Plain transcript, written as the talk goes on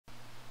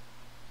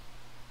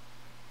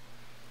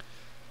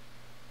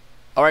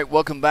All right,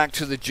 welcome back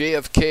to the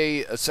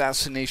JFK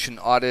Assassination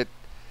Audit.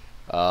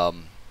 What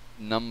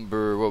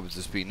would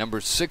this be?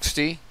 Number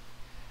 60.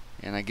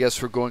 And I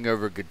guess we're going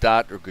over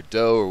Gaudet or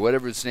Gauduh or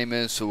whatever his name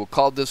is. So we'll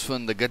call this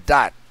one the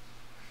Gaudet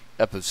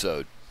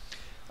episode.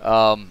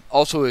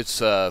 Also, it's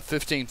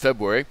 15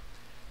 February.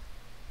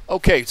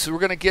 Okay, so we're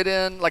going to get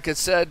in. Like I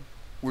said,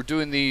 we're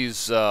doing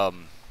these, the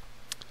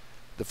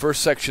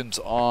first sections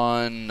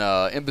on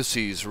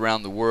embassies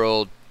around the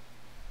world.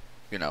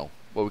 You know,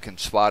 what we can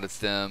spot at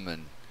them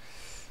and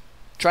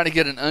trying to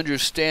get an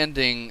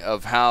understanding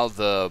of how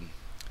the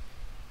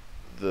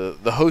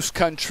host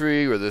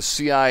country or the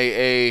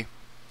CIA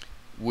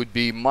would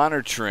be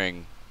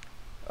monitoring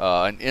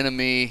an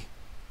enemy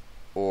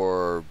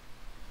or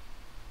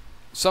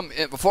some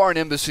foreign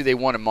embassy they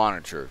want to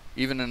monitor,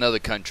 even in other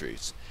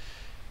countries.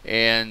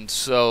 And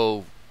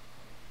so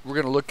we're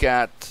going to look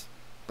at,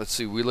 let's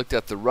see, we looked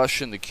at the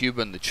Russian, the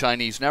Cuban, the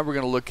Chinese. Now we're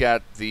going to look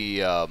at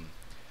the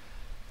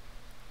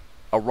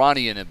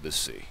Iranian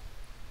embassy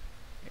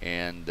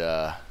and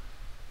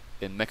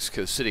in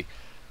Mexico City.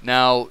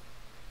 Now,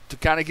 to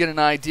kind of get an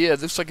idea,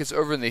 it looks like it's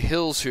over in the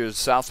hills here, the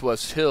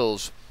southwest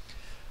hills.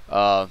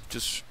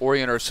 Just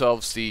orient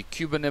ourselves. The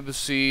Cuban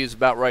embassy is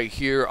about right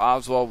here.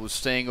 Oswald was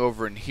staying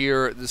over in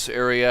here, this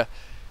area.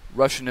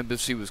 Russian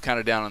embassy was kind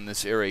of down in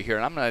this area here,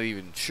 and I'm not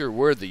even sure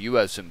where the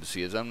U.S.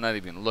 embassy is. I'm not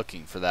even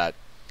looking for that.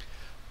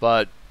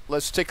 But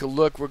let's take a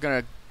look. We're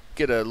going to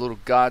get a little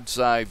God's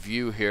eye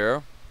view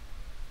here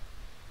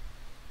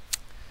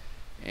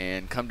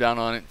and come down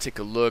on it and take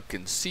a look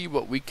and see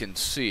what we can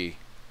see.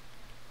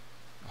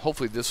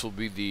 Hopefully this will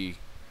be the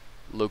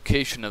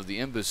location of the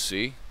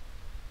embassy.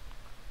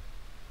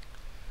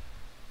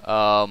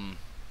 Okay,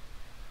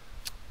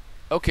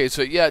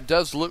 so yeah, it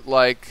does look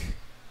like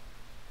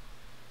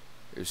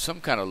there's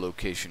some kind of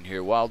location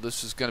here. Wow,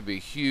 this is going to be a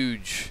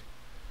huge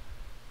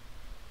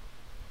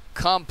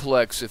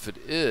complex if it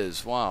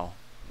is. Wow.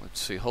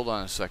 Let's see, hold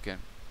on a second.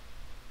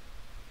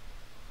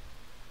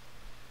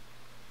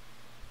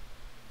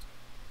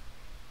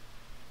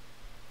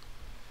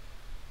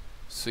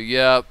 So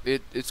yeah,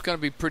 it's going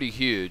to be pretty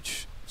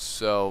huge.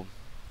 So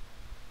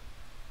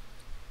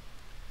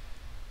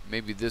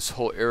maybe this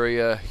whole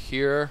area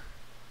here.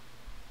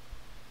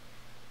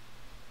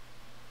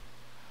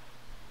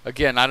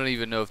 Again, I don't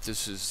even know if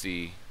this is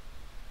the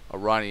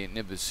Iranian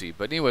embassy.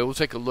 But anyway, we'll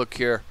take a look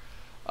here.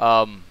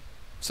 So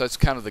that's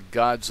kind of the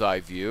God's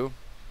eye view.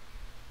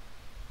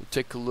 We'll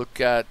take a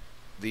look at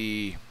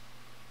the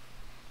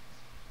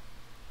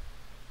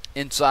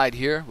inside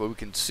here, what we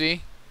can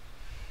see.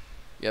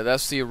 Yeah,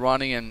 that's the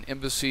Iranian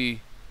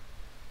embassy.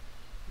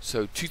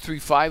 So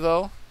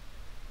 2350.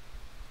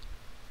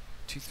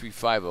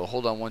 2350.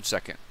 Hold on one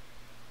second.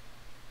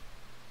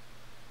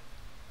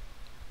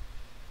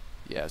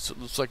 Yeah, so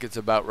it looks like it's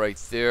about right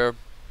there.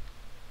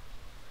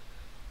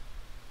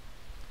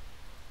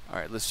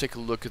 Alright, let's take a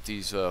look at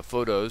these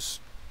photos.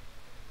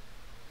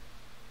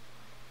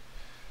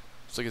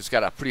 Looks like it's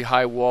got a pretty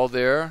high wall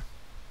there.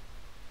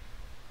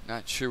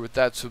 Not sure what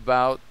that's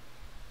about.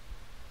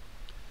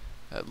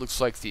 That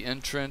looks like the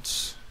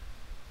entrance.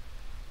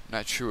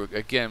 Not sure,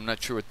 again, I'm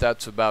not sure what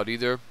that's about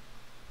either.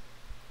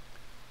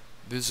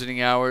 Visiting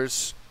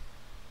hours.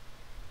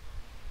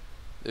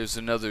 There's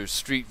another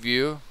street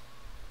view.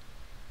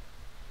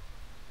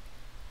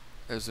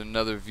 There's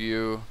another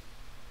view.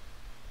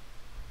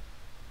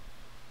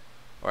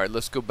 Alright,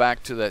 let's go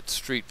back to that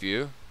street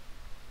view.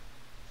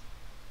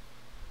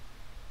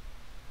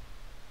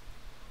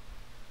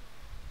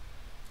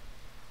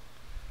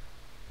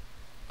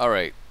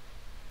 Alright,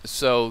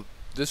 so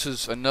this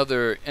is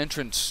another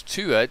entrance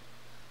to it.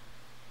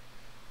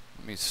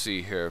 Let me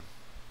see here.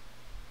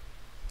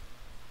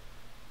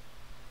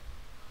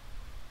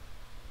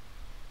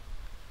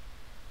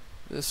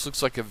 This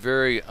looks like a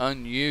very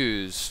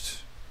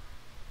unused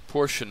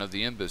portion of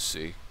the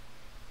embassy.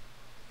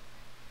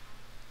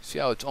 See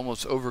how it's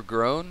almost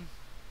overgrown?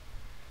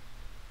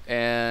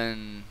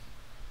 And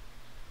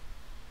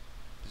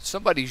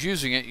somebody's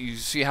using it. You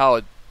see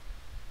how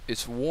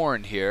it's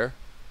worn here.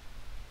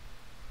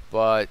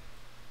 But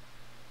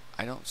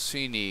I don't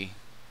see any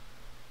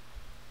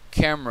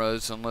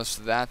cameras unless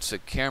that's a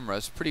camera.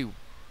 It's pretty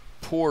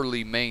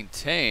poorly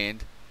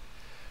maintained.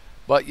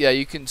 But yeah,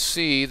 you can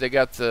see they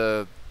got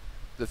the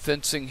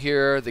fencing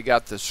here. They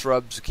got the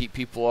shrubs to keep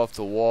people off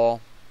the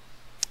wall.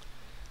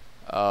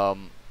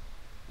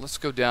 Let's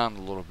go down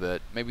a little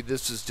bit. Maybe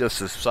this is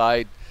just a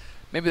side.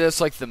 Maybe that's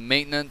like the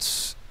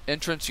maintenance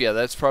entrance. Yeah,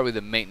 that's probably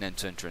the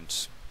maintenance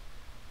entrance.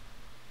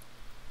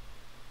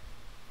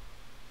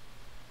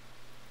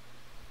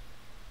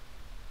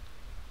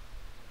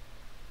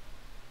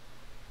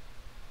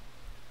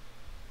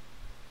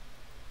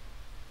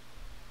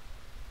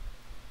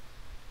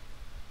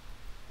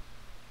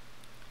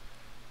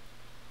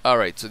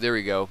 Alright, so there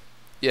we go.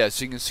 Yeah,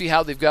 so you can see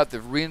how they've got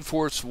the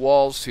reinforced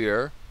walls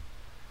here.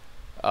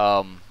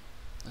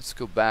 Let's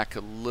go back a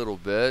little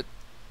bit.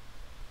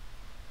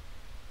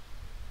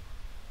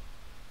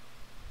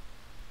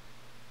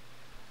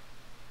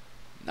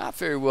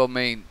 very well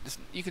made.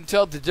 You can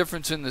tell the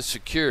difference in the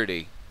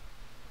security.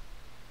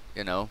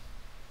 You know,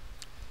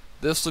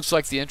 This looks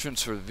like the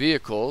entrance for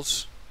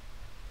vehicles.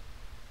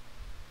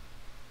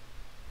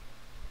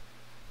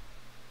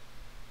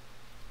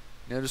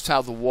 Notice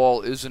how the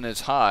wall isn't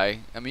as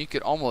high. I mean, you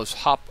could almost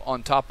hop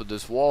on top of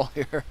this wall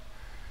here.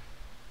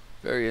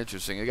 Very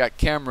interesting. They got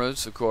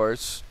cameras, of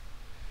course.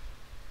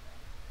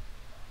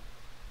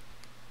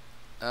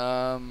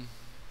 I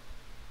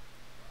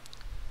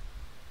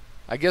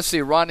guess the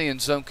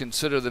Iranians don't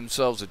consider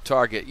themselves a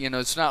target. You know,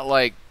 it's not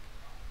like,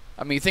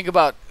 I mean, think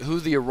about who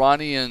the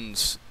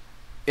Iranians'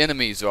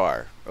 enemies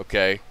are,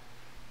 okay?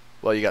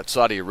 Well, you got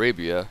Saudi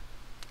Arabia,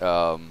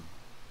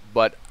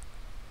 but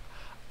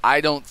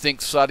I don't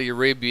think Saudi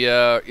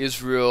Arabia,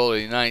 Israel, or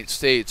the United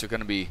States are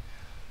going to be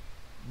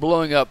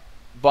blowing up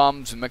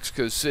bombs in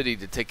Mexico City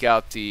to take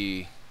out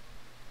the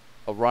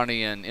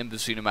Iranian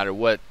embassy no matter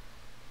what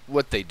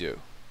they do.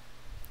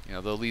 You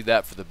know, they'll leave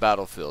that for the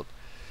battlefield.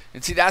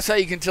 And see, that's how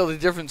you can tell the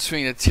difference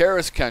between a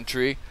terrorist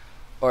country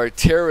or a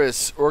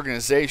terrorist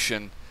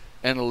organization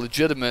and a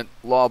legitimate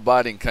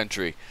law-abiding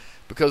country.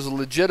 Because a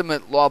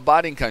legitimate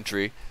law-abiding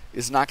country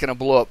is not going to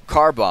blow up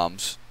car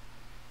bombs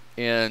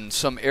in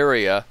some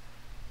area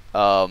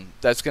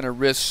that's going to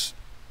risk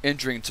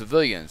injuring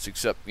civilians,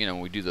 except, you know,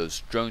 when we do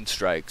those drone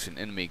strikes in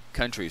enemy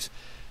countries.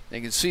 And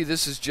you can see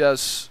this is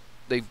just,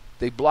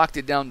 they blocked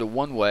it down to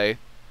one way.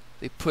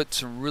 They put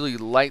some really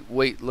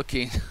lightweight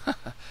looking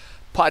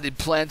potted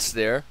plants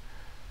there,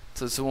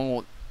 so someone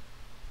will,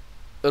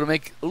 it'll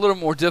make it a little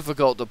more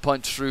difficult to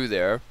punch through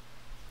there.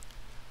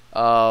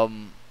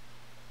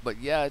 But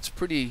yeah, it's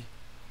pretty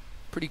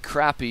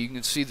crappy. You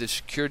can see the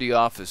security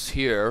office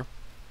here.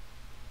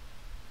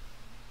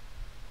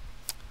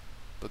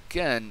 But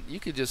again, you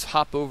could just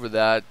hop over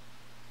that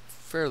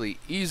fairly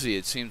easy,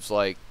 it seems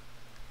like.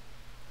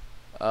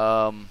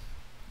 But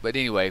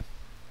anyway,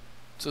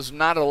 so there's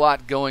not a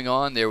lot going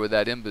on there with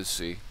that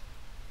embassy.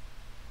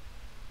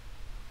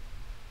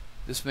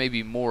 This may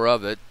be more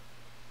of it.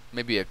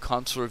 Maybe a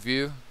consular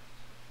view.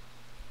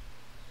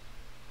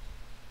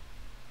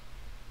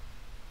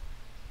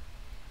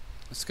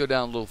 Let's go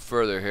down a little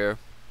further here.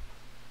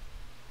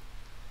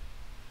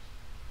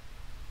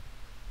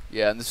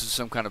 Yeah, and this is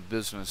some kind of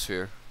business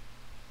here.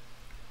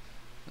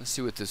 Let's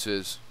see what this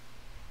is.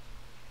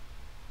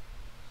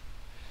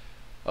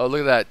 Oh,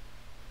 look at that.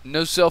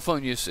 No cell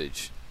phone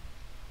usage.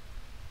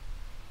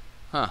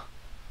 Huh.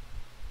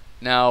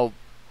 Now,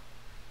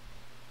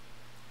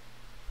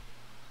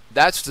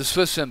 that's the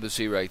Swiss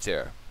embassy right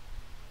there.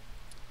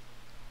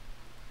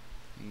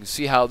 You can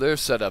see how their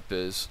setup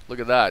is. Look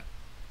at that.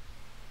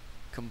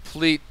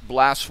 Complete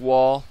blast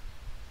wall.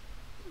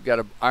 We've got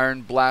an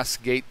iron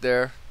blast gate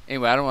there.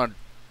 Anyway, I don't want to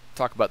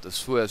talk about the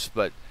Swiss,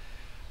 but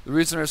the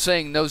reason they're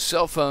saying no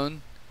cell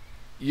phone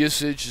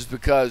usage is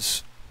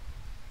because,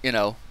 you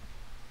know,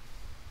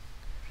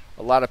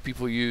 a lot of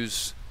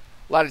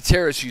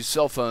terrorists use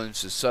cell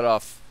phones to set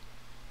off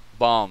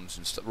bombs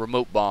and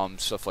remote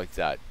bombs, stuff like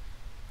that.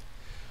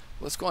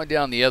 Let's go on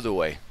down the other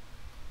way.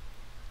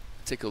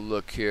 Take a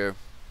look here.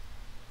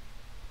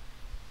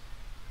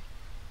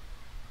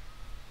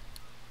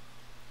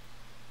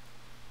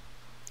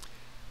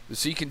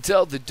 So you can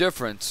tell the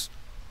difference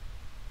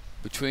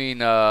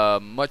between a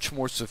much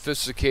more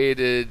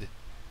sophisticated,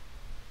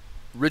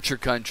 richer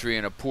country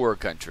and a poorer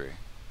country.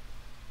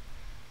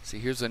 See,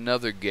 here's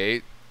another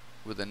gate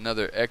with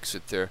another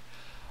exit there.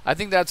 I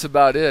think that's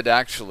about it,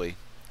 actually.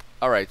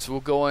 Alright, so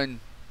we'll go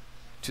in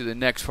to the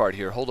next part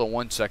here. Hold on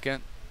one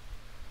second.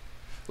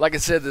 Like I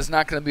said, there's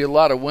not going to be a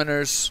lot of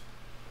winners.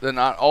 They're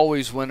not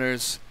always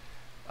winners.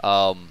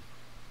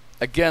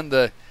 Again,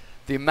 the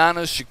amount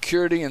of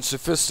security and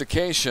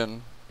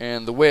sophistication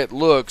and the way it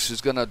looks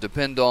is going to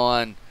depend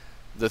on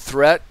the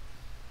threat,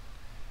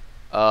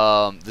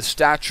 the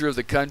stature of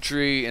the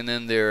country, and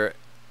then their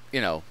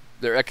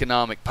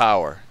economic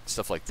power,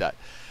 stuff like that.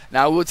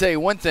 Now, I will tell you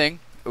one thing.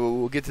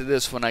 We'll get to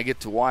this when I get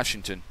to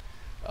Washington.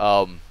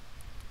 When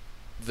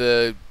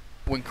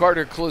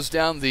Carter closed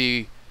down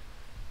the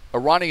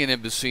Iranian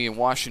embassy in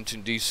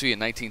Washington, D.C. in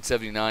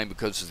 1979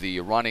 because of the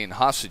Iranian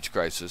hostage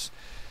crisis,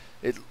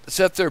 it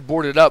sat there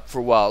boarded up for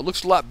a while. It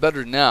looks a lot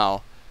better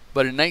now,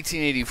 but in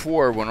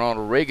 1984, when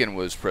Ronald Reagan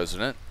was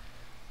president,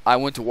 I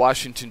went to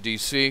Washington,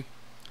 D.C.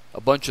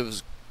 A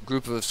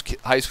group of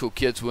high school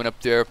kids went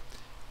up there,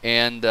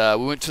 and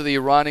we went to the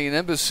Iranian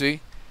embassy,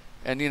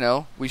 and, you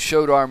know, we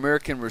showed our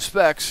American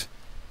respects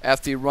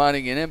at the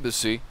Iranian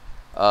embassy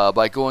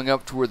by going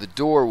up to where the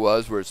door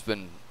was, where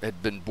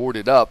had been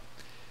boarded up.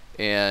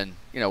 And,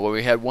 you know, when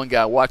we had one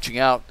guy watching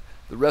out,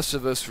 the rest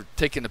of us were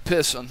taking a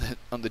piss on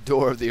the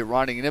door of the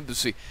Iranian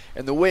embassy.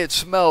 And the way it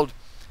smelled,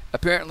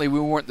 apparently we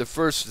weren't the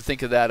first to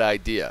think of that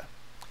idea.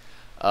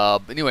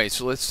 Anyway,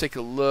 so let's take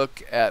a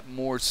look at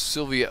more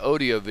Sylvia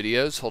audio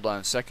videos. Hold on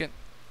a second.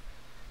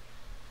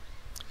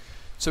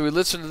 So we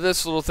listened to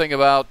this little thing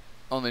about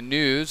on the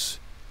news.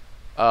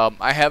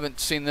 I haven't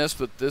seen this,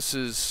 but this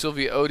is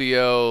Sylvia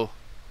audio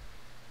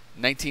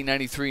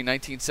 1993,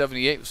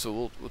 1978.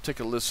 So we'll take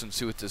a listen and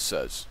see what this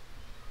says.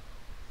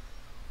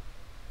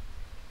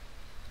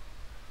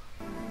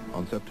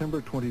 On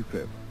September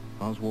 25th,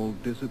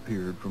 Oswald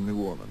disappeared from New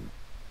Orleans.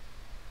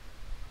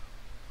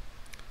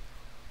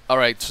 All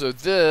right, so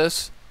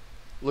this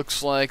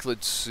looks like,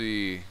 let's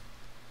see.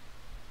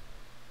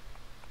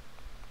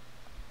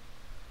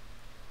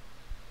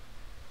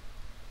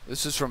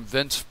 This is from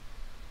Vince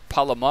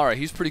Palomara.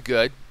 He's pretty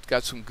good.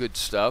 Got some good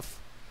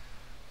stuff.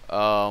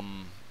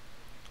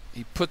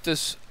 He put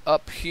this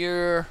up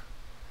here.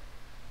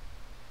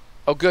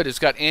 Oh, good. It's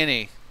got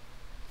Annie,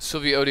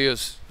 Sylvia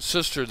Odio's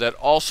sister, that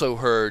also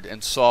heard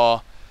and saw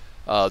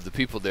the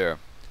people there.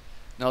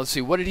 Now, let's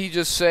see. What did he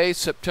just say?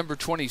 September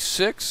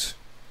 26th?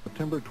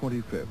 September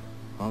 25th.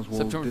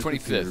 Oswald September 25th.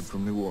 disappeared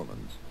from New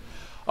Orleans.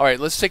 All right,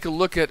 let's take a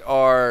look at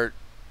our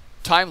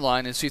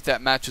timeline and see if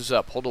that matches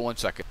up. Hold on one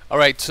second. All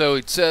right, so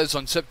it says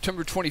on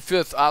September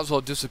 25th,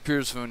 Oswald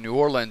disappears from New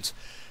Orleans.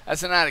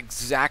 That's not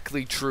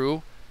exactly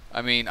true.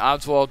 I mean,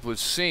 Oswald was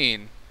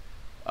seen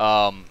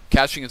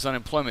cashing his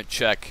unemployment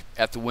check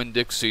at the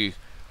Winn-Dixie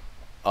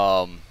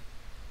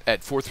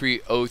at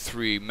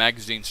 4303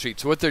 Magazine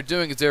Street. So what they're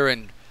doing is they're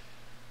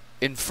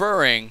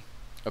inferring,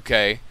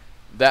 okay,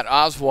 that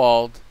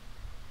Oswald,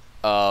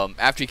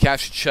 after he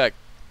cashed a check,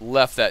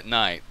 left that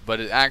night. But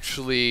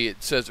it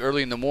says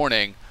early in the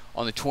morning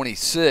on the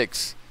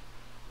 26th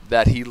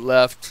that he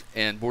left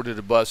and boarded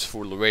a bus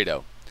for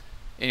Laredo.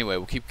 Anyway,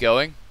 we'll keep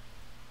going.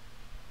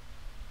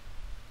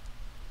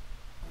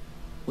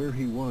 Where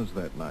he was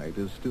that night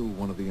is still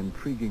one of the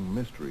intriguing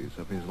mysteries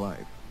of his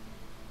life.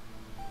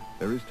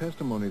 There is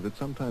testimony that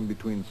sometime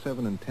between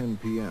 7 and 10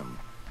 p.m.,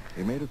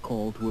 he made a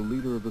call to a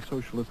leader of the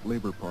Socialist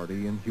Labor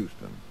Party in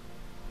Houston.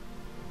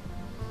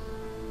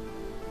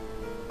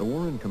 The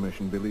Warren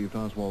Commission believed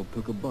Oswald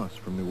took a bus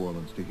from New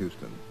Orleans to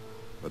Houston,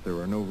 but there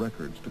are no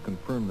records to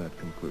confirm that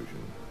conclusion.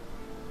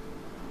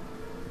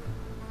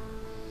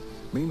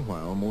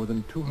 Meanwhile, more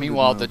than 200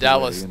 Meanwhile,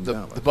 miles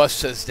the bus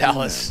says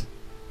Dallas.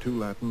 Two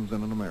Latins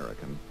and an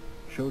American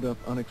showed up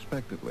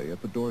unexpectedly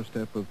at the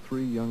doorstep of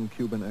three young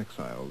Cuban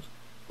exiles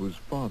whose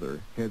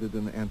father headed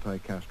an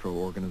anti-Castro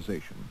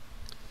organization.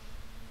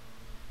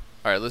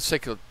 All right, let's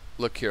take a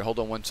look here. Hold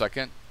on one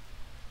second.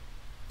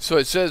 So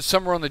it says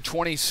somewhere on the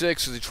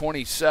 26th or the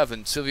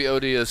 27th, Sylvia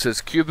Odia says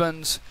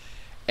Cubans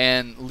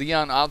and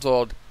Leon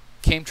Oswald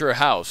came to her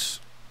house.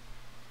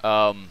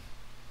 But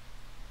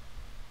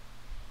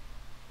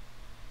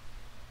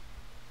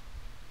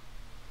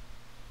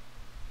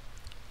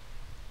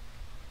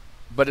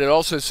it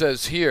also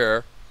says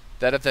here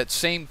that at that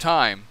same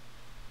time,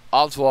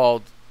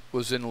 Oswald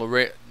was in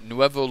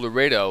Nuevo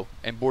Laredo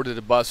and boarded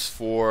a bus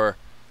for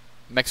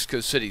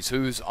Mexico City. So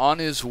he was on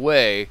his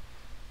way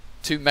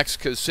to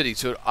Mexico City.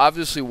 So it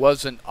obviously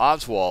wasn't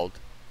Oswald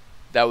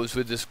that was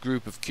with this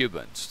group of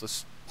Cubans.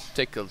 Let's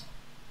take a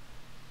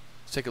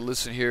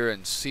listen here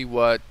and see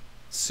what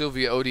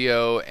Sylvia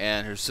Odio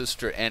and her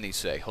sister Annie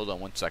say. Hold on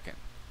one second.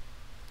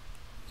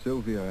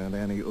 Sylvia and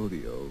Annie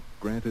Odio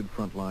granted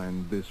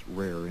Frontline this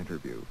rare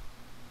interview.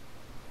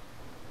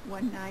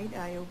 One night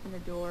I opened the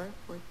door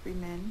for three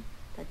men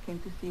that came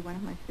to see one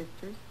of my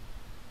sisters.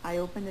 I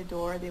opened the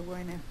door. They were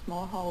in a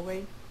small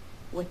hallway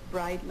with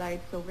bright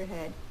lights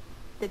overhead.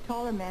 The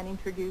taller man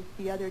introduced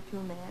the other two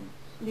men.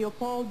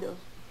 Leopoldo,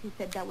 he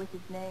said that was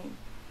his name.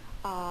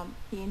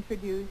 He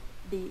introduced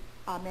the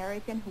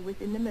American who was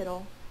in the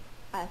middle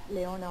as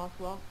Leon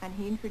Oswald, and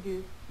he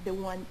introduced the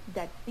one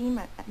that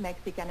seemed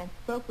Mexican and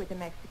spoke with a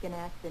Mexican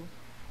accent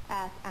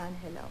as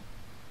Angelo.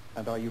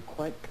 And are you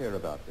quite clear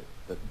about it,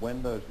 that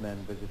when those men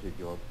visited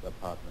your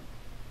apartment,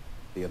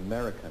 the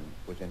American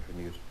was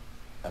introduced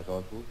as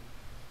Oswald?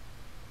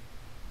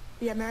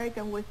 The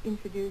American was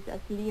introduced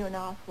as Leon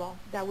Oswald.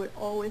 That would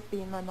always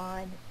be in my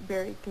mind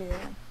very clear.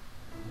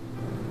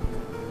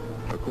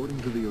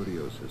 According to the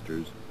Odio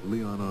sisters,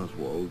 Leon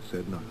Oswald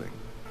said nothing,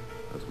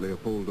 as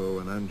Leopoldo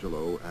and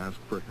Angelo asked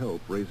for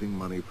help raising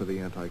money for the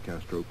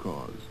anti-Castro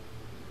cause.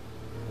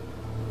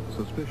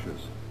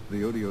 Suspicious,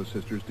 the Odio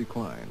sisters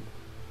declined,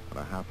 and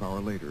a half hour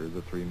later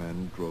the three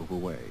men drove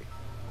away.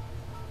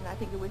 And I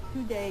think it was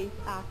 2 days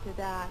after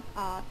that,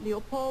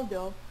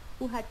 Leopoldo,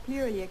 who had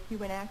clearly a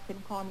Cuban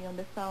accent, called me on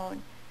the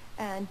phone,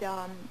 and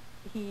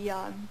he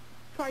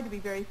tried to be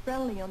very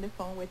friendly on the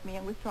phone with me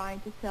and was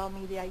trying to sell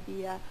me the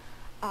idea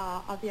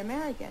of the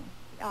American.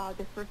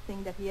 The first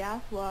thing that he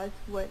asked was,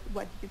 what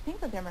did you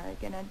think of the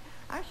American? And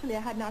actually,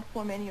 I had not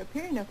formed any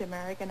opinion of the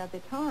American at the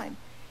time.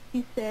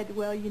 He said,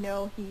 well, you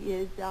know, he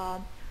is,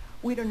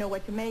 we don't know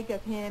what to make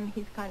of him.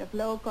 He's kind of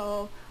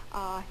loco.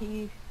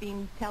 He's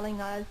been telling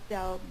us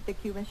the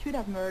Cubans should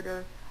have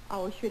murdered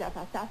or should have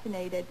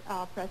assassinated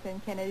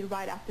President Kennedy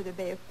right after the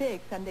Bay of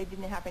Pigs, and they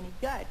didn't have any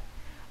guts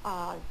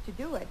to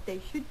do it. They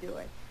should do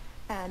it.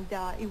 And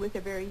it was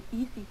a very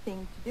easy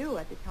thing to do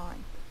at the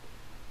time.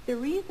 The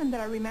reason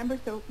that I remember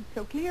so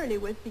clearly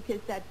was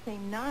because that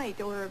same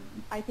night, or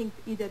I think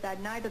either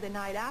that night or the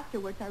night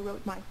afterwards, I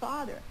wrote my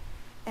father.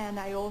 And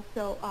I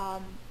also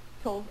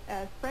told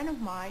a friend of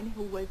mine,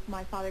 who was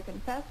my father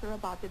confessor,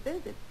 about the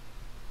visit.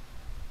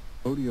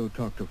 Odio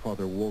talked to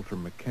Father Walter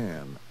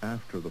McCann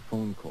after the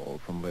phone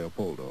call from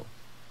Leopoldo.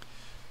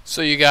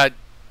 So you got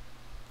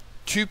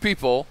two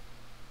people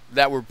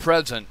that were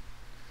present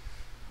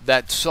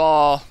that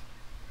saw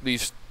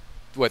these,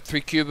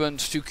 two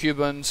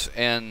Cubans,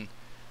 and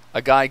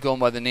a guy going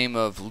by the name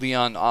of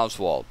Leon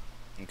Oswald.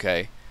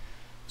 Okay,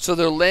 so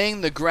they're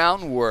laying the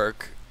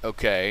groundwork.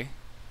 Okay,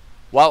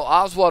 while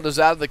Oswald is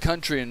out of the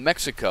country in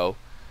Mexico,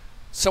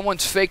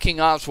 someone's faking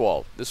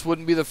Oswald. This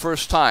wouldn't be the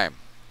first time.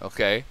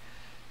 Okay,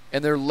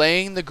 and they're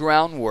laying the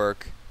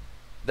groundwork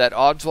that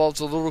Oswald's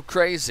a little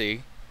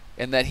crazy,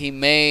 and that he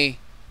may,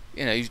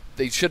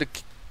 they should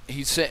have.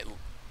 He said.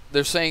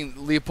 They're saying,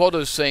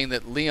 Leopoldo's saying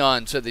that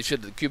Leon said the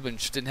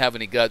Cubans didn't have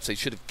any guts. They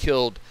should have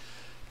killed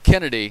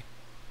Kennedy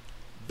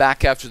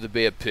back after the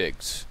Bay of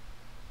Pigs.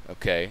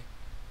 Okay?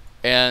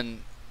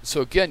 And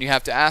so again, you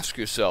have to ask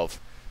yourself,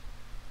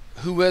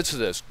 who is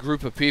this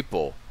group of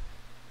people?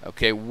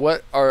 Okay,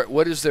 what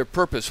is their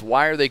purpose?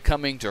 Why are they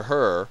coming to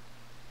her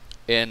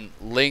and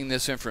laying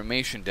this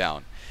information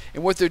down?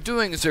 And what they're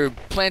doing is they're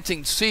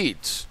planting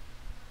seeds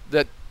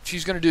that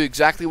she's going to do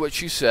exactly what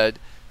she said.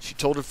 She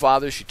told her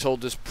father, she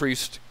told this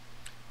priest,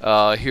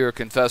 here, a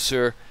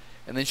confessor,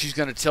 and then she's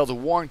going to tell the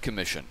Warren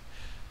Commission.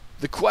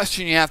 The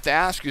question you have to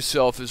ask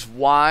yourself is,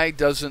 why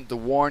doesn't the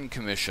Warren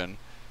Commission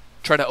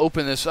try to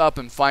open this up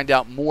and find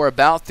out more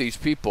about these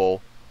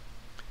people,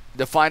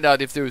 to find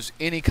out if there's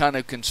any kind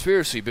of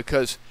conspiracy?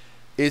 Because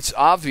it's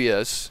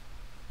obvious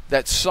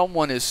that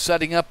someone is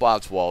setting up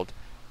Oswald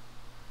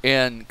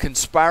and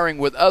conspiring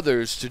with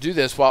others to do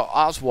this while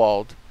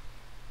Oswald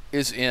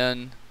is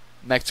in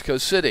Mexico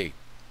City.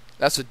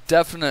 That's a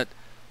definite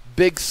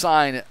big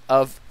sign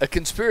of a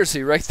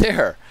conspiracy right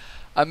there.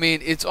 I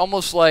mean, it's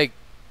almost like,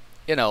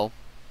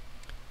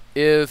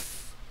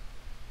 if...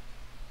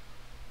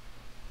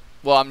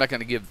 Well, I'm not going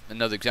to give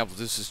another example.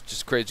 This is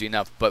just crazy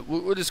enough. But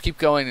we'll just keep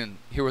going and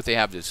hear what they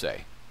have to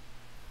say.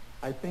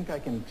 I think I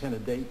can pin a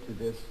date to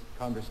this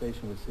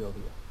conversation with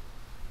Sylvia.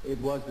 It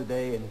was the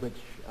day in which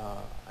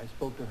I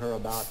spoke to her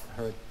about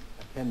her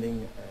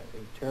attending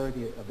a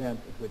charity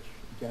event at which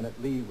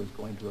Janet Leigh was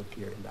going to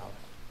appear in Dallas.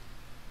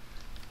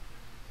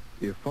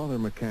 If Father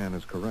McCann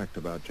is correct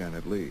about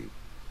Janet Leigh,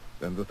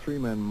 then the three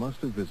men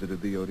must have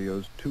visited the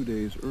Odios 2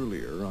 days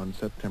earlier on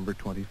September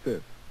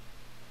 25th,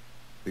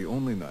 the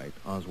only night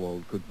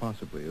Oswald could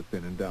possibly have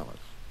been in Dallas.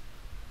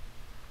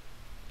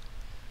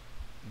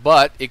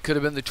 But it could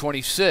have been the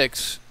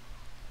 26th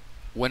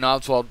when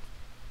Oswald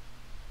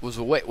was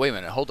away. Wait a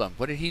minute, hold on.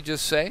 What did he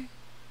just say?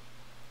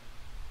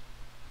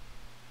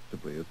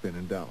 Possibly have been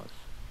in Dallas.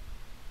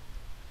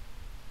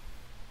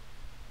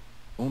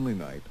 Only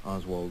night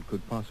Oswald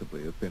could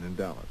possibly have been in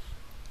Dallas.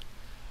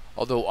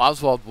 Although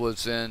Oswald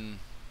was in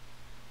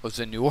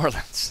New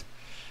Orleans.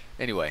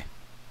 Anyway.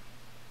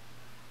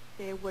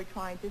 They were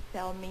trying to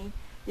sell me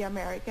the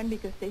American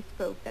because they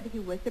spoke that he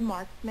was a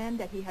marksman,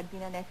 that he had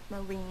been an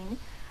ex-Marine,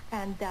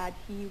 and that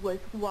he was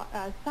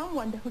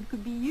someone who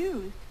could be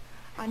used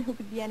and who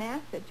could be an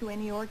asset to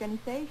any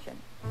organization.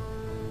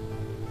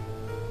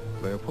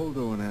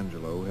 Leopoldo and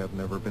Angelo have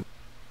never been...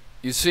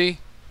 You see?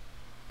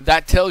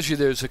 That tells you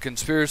there's a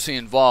conspiracy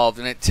involved,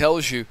 and it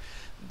tells you,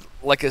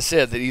 like I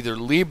said, that either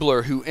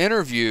Liebler, who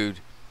interviewed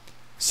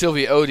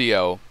Sylvia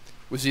Odio,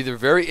 was either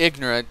very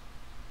ignorant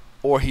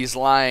or he's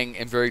lying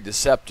and very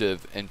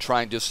deceptive and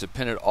trying just to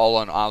pin it all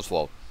on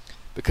Oswald.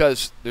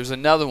 Because there's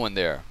another one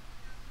there.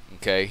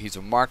 Okay, he's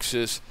a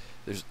Marxist.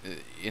 There's,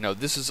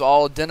 this is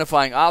all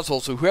identifying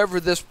Oswald. So whoever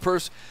this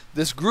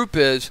group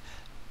is,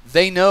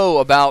 they know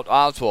about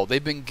Oswald.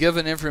 They've been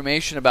given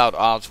information about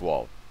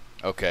Oswald.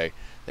 Okay.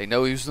 They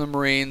know he's in the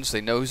Marines. They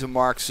know he's a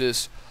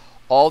Marxist.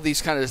 All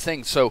these kind of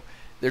things. So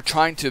they're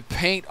trying to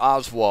paint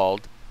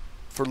Oswald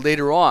for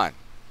later on.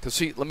 Because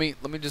see, let me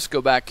just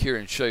go back here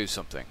and show you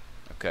something.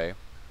 Okay.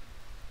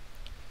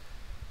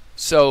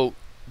 So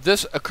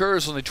this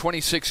occurs on the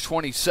 26th,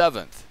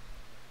 27th.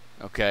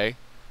 Okay.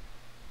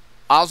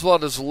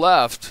 Oswald is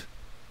left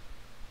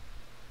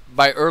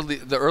by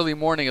the early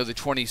morning of the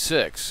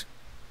 26th.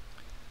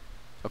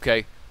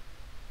 Okay.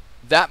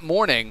 That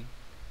morning,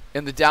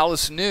 in the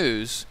Dallas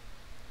News,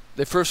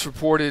 they first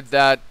reported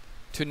that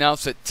to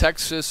announce that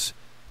Texas,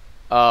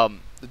 the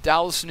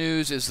Dallas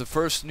News is the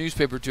first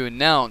newspaper to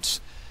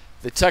announce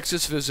that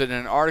Texas visited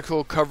an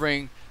article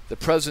covering the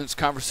president's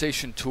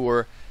conversation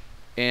tour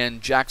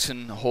in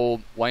Jackson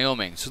Hole,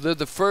 Wyoming. So they're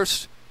the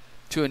first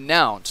to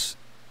announce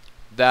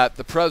that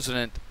the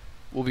president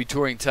will be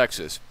touring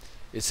Texas.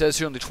 It says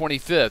here on the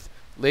 25th,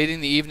 late in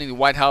the evening, the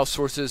White House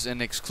sources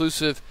in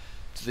exclusive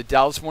to the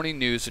Dallas Morning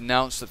News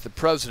announced that the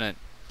president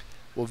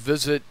will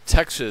visit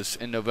Texas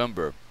in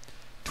November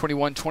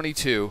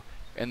 21-22,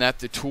 and that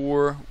the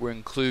tour will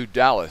include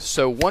Dallas.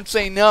 So once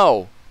they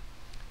know,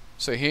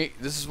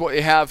 this is what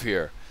you have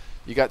here.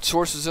 You got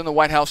sources in the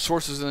White House,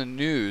 sources in the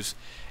news,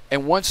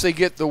 and once they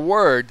get the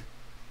word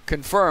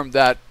confirmed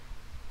that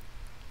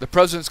the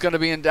president's going to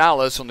be in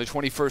Dallas on the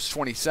 21st,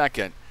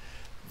 22nd,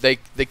 they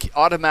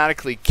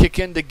automatically kick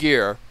into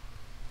gear,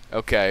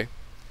 okay,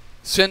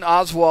 send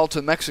Oswald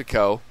to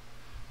Mexico,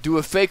 do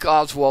a fake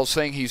Oswald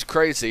saying he's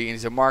crazy and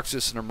he's a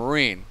Marxist and a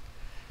Marine,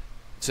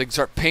 so they can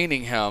start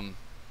painting him,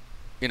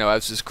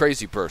 as this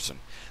crazy person.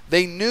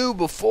 They knew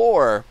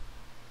before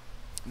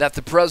that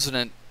the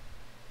president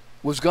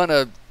was going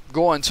to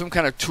go on some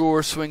kind of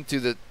tour, swing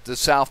through the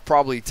South,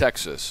 probably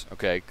Texas,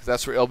 okay, because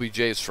that's where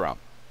LBJ is from.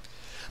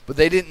 but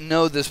they didn't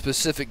know the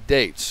specific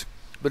dates.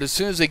 But as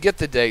soon as they get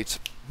the dates,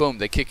 boom,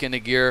 they kick into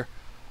gear.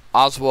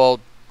 Oswald,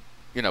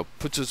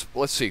 puts his,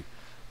 let's see,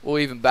 we'll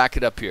even back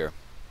it up here.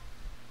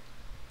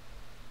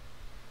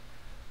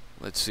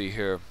 Let's see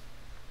here.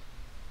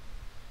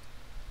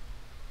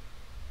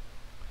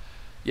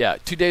 Yeah,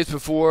 2 days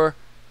before,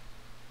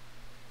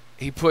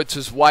 he puts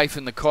his wife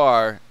in the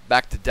car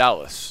back to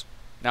Dallas.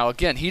 Now,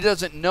 again, he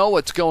doesn't know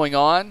what's going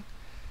on.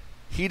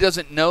 He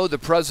doesn't know the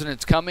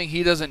president's coming.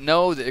 He doesn't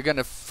know that they're going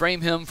to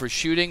frame him for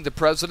shooting the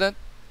president.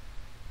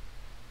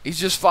 He's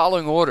just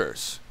following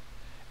orders.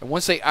 And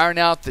once they iron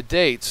out the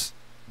dates,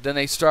 then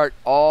they start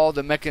all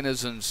the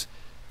mechanisms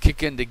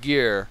kick into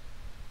gear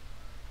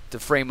to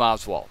frame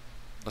Oswald.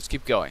 Let's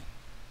keep going.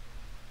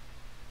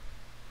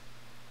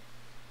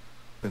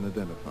 Been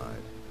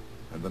identified,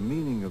 and the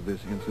meaning of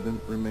this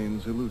incident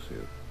remains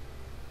elusive.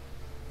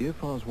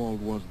 If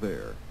Oswald was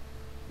there,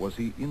 was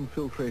he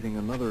infiltrating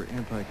another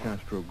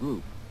anti-Castro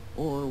group,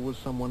 or was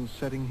someone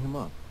setting him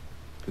up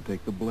to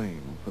take the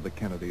blame for the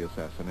Kennedy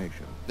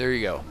assassination? There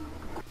you go.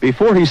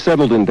 Before he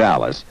settled in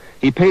Dallas,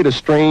 he paid a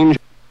strange...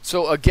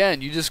 So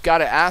again, you just got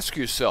to ask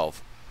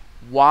yourself,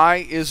 why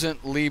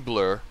isn't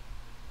Liebler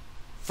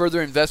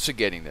further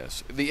investigating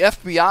this? The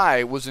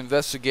FBI was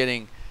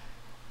investigating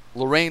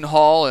Lorraine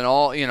Hall and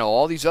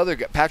all these other,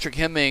 Patrick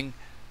Hemming,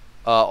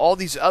 all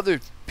these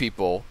other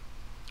people,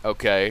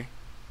 okay,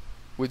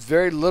 with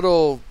very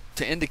little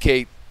to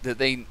indicate that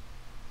they,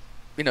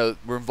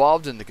 were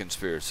involved in the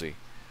conspiracy.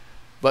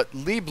 But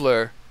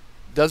Liebler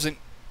doesn't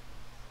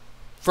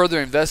further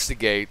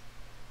investigate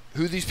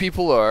who these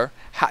people are.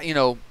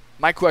 How,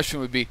 my question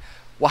would be,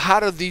 well,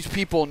 how do these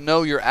people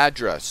know your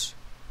address?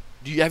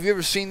 Have you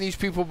ever seen these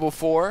people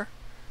before?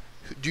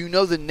 Do you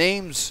know the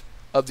names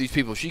of these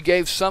people? She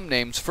gave some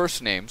names,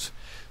 first names.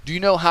 Do you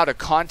know how to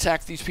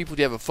contact these people?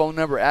 Do you have a phone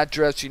number,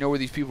 address? Do you know where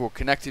these people were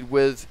connected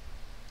with?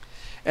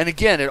 And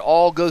again, it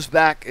all goes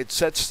back, it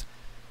sets,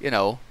 it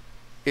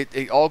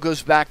all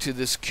goes back to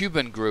this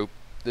Cuban group,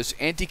 this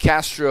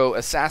anti-Castro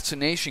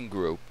assassination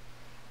group,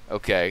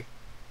 okay?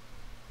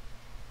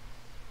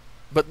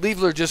 But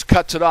Liebler just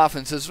cuts it off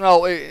and says,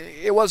 no,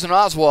 it wasn't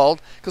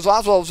Oswald, because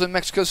Oswald was in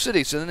Mexico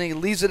City. So then he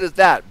leaves it at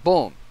that.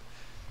 Boom.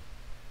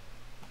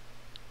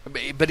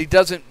 But he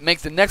doesn't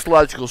make the next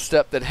logical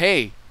step that,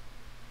 hey,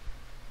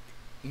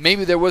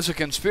 maybe there was a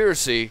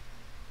conspiracy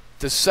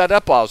to set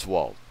up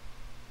Oswald.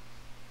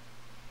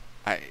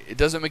 It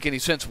doesn't make any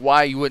sense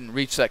why you wouldn't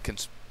reach that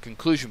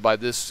conclusion by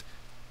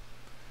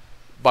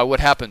what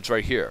happens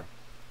right here.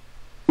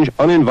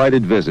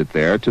 Uninvited visit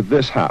there to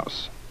this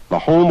house, the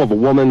home of a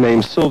woman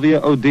named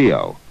Sylvia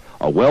Odillo,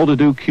 a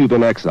well-to-do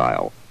Cuban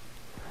exile.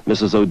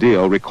 Mrs.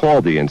 Odillo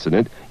recalled the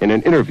incident in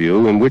an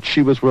interview in which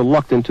she was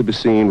reluctant to be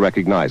seen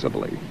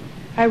recognizably.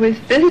 I was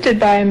visited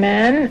by a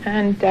man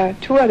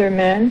and two other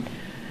men,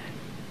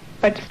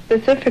 but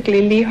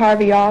specifically Lee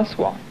Harvey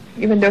Oswald,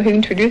 even though he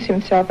introduced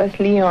himself as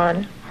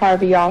Leon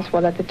Harvey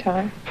Oswald at the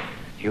time.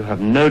 You have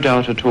no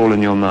doubt at all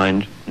in your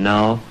mind,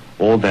 now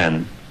or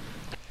then.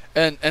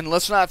 And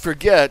let's not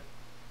forget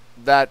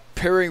that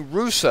Perry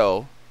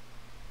Russo,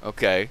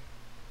 okay,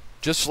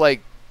 just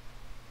like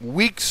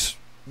weeks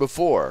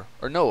before,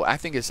 or no, I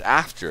think it's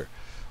after,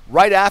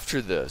 right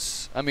after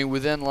this, I mean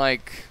within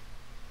like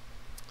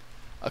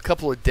a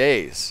couple of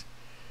days,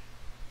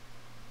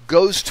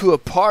 goes to a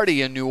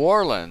party in New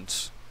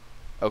Orleans,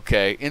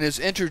 okay, and is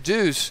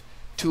introduced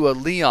to a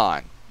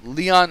Leon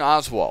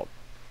Oswald,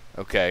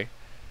 okay,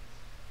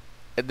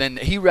 and then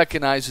he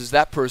recognizes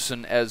that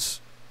person as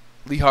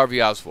Lee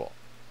Harvey Oswald.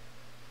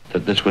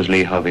 That this was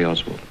Lee Harvey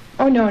Oswald?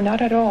 Oh no,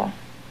 not at all.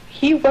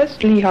 He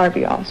was Lee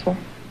Harvey Oswald.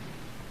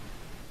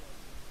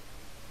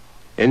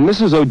 In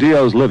Mrs.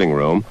 Odillo's living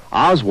room,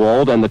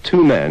 Oswald and the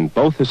two men,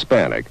 both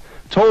Hispanic,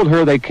 told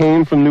her they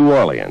came from New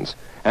Orleans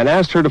and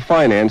asked her to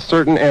finance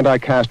certain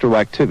anti-Castro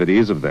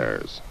activities of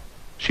theirs.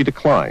 She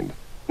declined.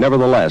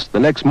 Nevertheless, the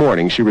next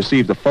morning she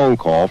received a phone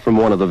call from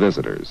one of the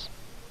visitors.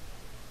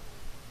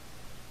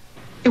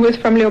 It was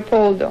from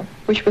Leopoldo,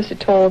 which was a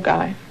tall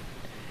guy.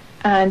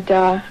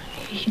 And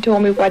he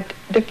told me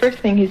the first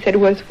thing he said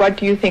was, what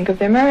do you think of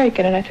the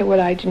American? And I said,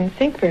 well, I didn't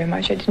think very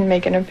much. I didn't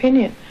make an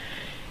opinion.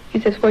 He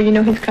says, well,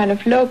 he's kind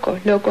of loco.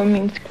 Loco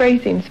means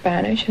crazy in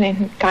Spanish, and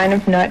he's kind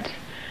of nuts.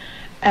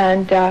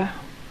 And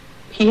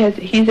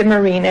he's a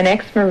Marine, an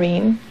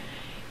ex-Marine.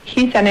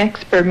 He's an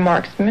expert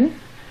marksman,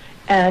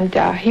 and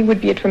he would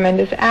be a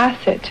tremendous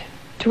asset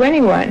to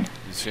anyone.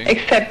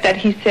 Except that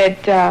he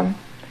said,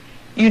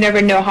 you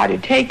never know how to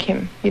take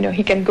him.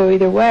 He can go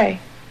either way.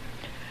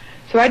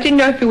 So I didn't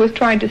know if he was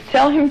trying to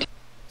sell him to...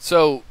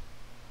 So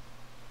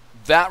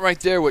that right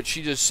there, what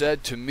she just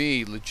said to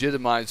me,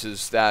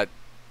 legitimizes that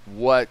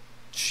what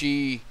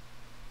she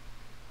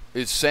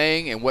is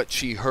saying and what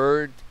she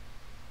heard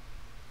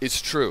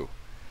is true.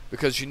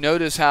 Because you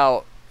notice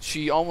how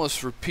she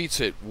almost repeats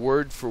it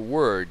word for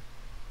word,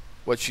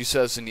 what she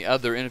says in the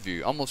other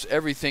interview. Almost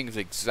everything is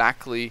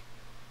exactly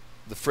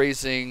the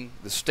phrasing,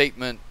 the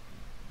statement,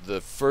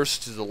 the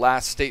first to the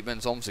last statement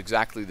is almost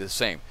exactly the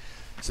same.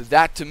 So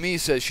that to me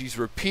says she's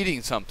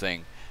repeating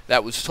something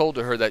that was told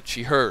to her that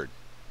she heard.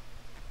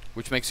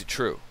 which makes it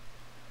true.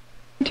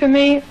 To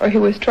me, or he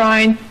was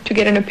trying to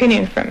get an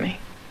opinion from me.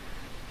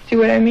 See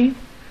what I mean?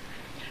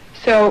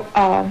 So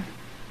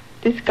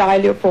this guy,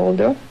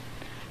 Leopoldo,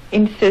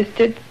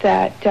 insisted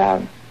that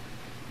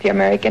the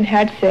American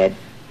had said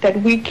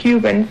that we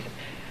Cubans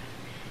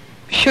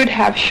should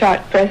have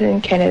shot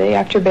President Kennedy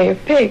after Bay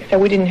of Pigs, that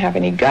we didn't have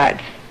any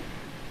guts,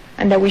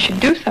 and that we should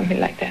do something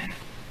like that.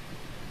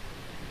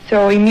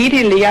 So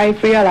immediately I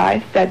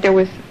realized that there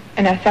was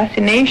an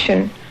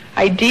assassination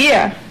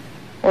idea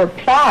or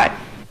plot.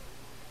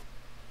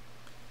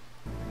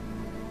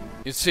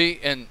 You see,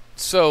 and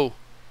so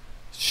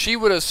she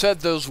would have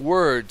said those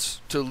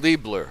words to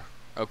Liebler,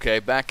 okay,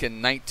 back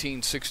in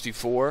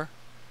 1964.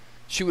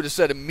 She would have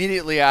said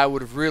immediately, I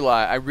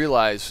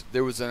realized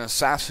there was an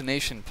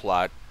assassination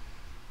plot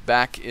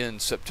back in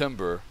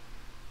September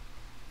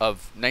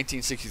of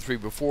 1963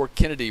 before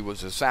Kennedy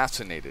was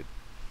assassinated.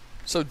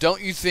 So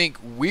don't you think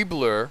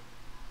Liebler,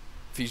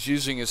 if he's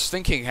using his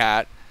thinking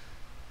hat,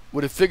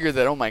 would have figured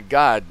that, oh my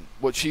God,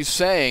 what she's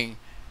saying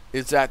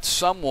is that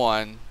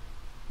someone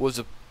was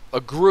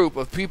a group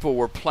of people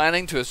were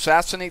planning to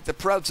assassinate the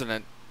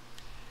president,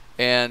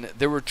 and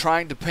they were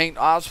trying to paint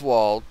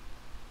Oswald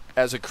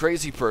as a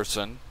crazy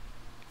person,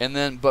 and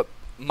then, but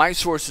my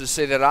sources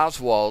say that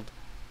Oswald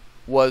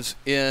was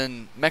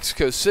in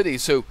Mexico City,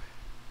 so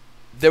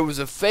there was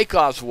a fake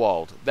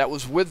Oswald that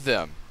was with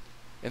them,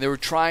 and they were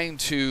trying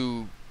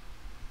to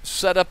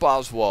set up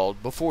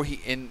Oswald before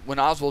when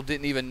Oswald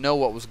didn't even know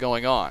what was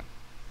going on.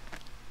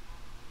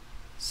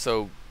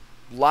 So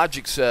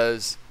logic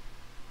says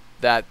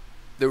that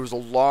there was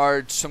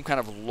some kind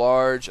of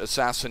large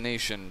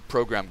assassination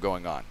program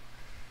going on,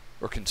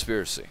 or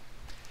conspiracy.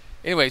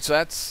 Anyway, so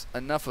that's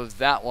enough of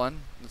that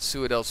one. Let's see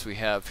what else we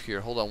have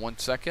here. Hold on one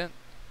second.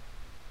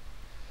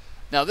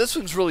 Now this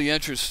one's really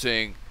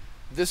interesting.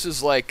 This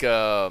is like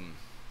a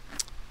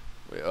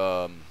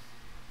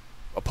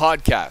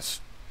podcast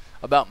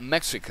about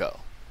Mexico.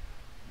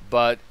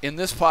 But in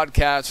this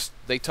podcast,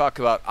 they talk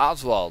about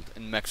Oswald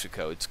in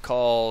Mexico. It's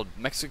called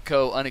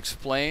Mexico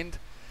Unexplained.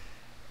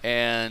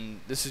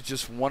 And this is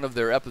just one of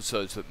their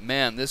episodes. But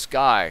man, this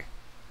guy,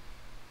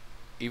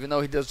 even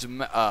though he does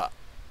a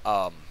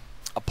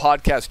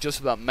podcast just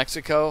about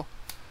Mexico,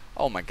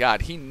 oh my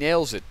God, he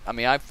nails it. I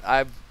mean,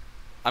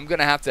 I'm going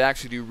to have to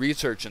actually do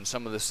research on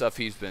some of the stuff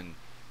he's been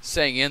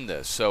saying in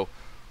this. So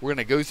we're going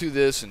to go through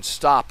this and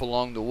stop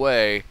along the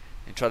way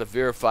and try to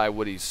verify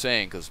what he's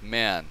saying, because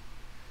man,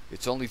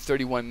 it's only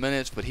 31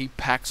 minutes, but he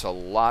packs a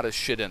lot of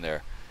shit in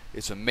there.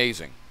 It's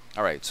amazing.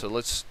 All right, so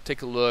let's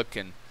take a look,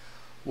 and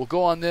we'll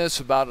go on this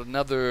about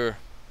another,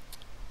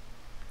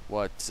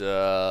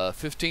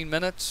 15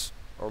 minutes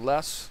or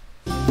less.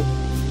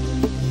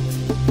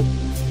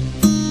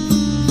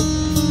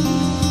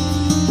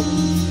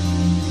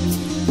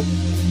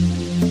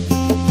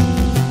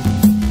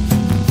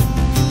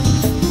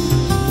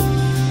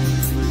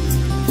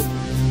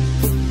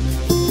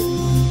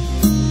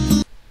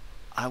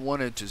 I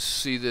wanted to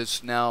see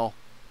this now.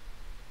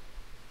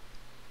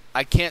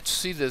 I can't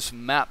see this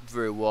map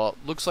very well.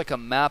 It looks like a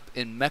map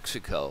in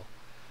Mexico,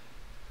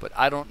 but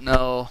I don't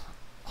know.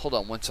 Hold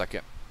on one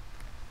second.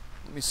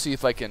 Let me see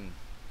if I can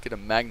get a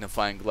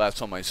magnifying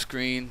glass on my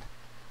screen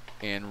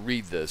and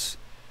read this,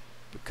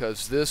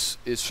 because this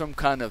is some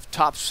kind of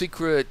top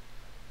secret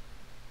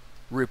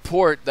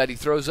report that he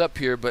throws up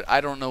here, but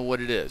I don't know what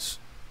it is.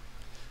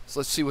 So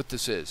let's see what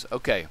this is.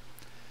 Okay.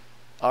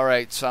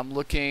 Alright, so I'm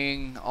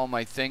looking on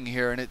my thing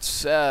here, and it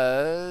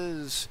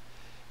says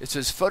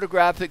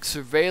photographic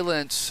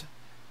surveillance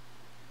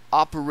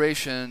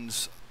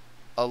operations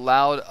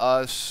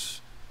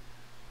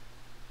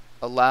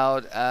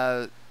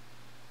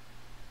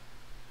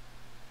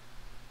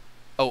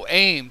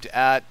aimed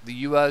at the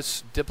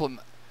U.S.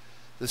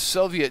 the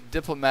Soviet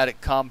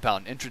diplomatic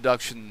compound.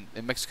 Introduction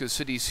in Mexico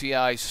City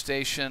CI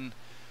station.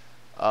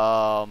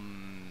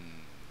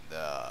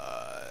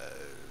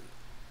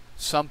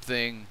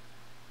 Something.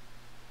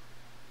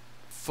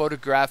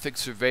 Photographic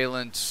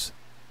surveillance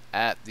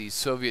at the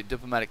Soviet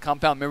diplomatic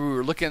compound. Remember, we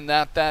were looking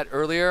at that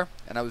earlier,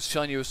 and I was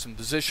telling you some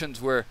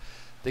positions where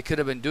they could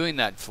have been doing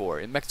that for.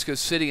 In Mexico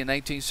City in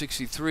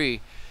 1963,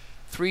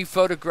 3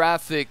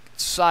 photographic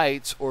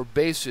sites or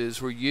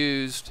bases were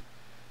used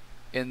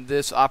in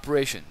this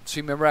operation. So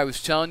remember, I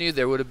was telling you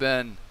there would have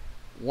been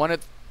one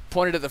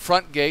pointed at the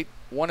front gate,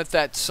 one at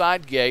that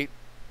side gate,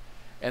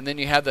 and then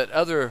you have that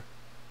other,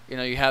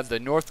 you have the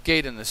north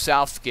gate and the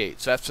south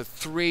gate. So that's the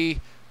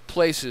 3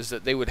 places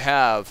that they would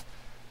have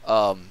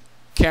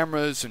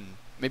cameras and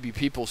maybe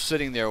people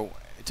sitting there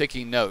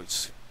taking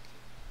notes.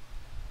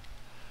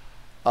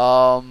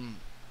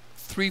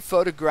 3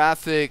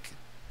 photographic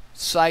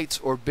sites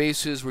or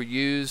bases were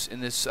used in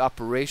this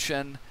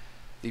operation.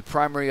 The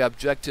primary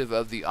objective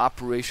of the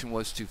operation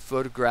was to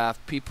photograph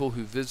people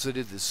who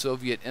visited the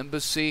Soviet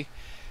embassy.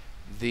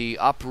 The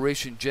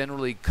operation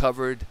generally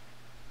covered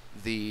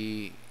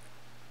the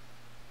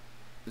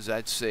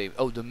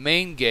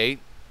main gate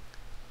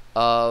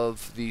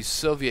of the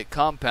Soviet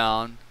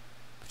compound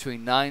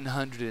between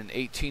 900 and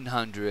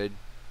 1800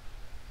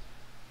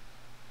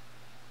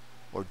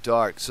 or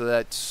dark. So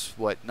that's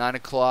what, 9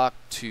 o'clock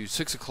to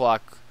 6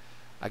 o'clock,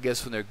 I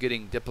guess, when they're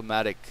getting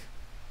diplomatic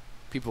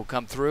people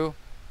come through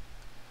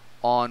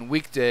on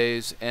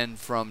weekdays, and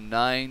from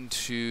 9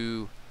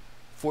 to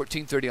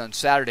 14:30 on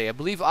Saturday. I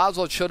believe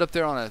Oswald showed up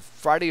there on a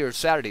Friday or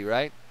Saturday,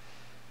 right?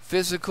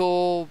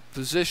 Physical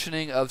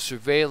positioning of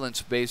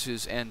surveillance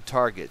bases and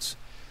targets.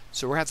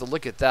 So we're going to have to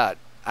look at that.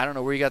 I don't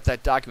know where you got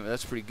that document.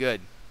 That's pretty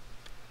good.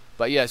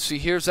 But yeah, see,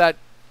 here's that.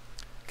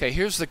 Okay,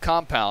 here's the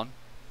compound.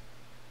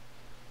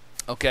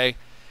 Okay,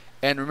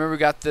 and remember we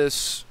got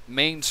this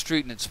main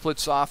street and it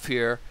splits off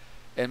here.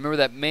 And remember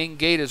that main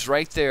gate is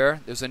right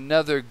there. There's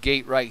another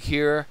gate right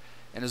here,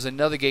 and there's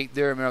another gate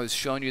there. Remember I was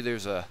showing you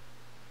there's a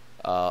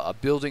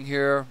building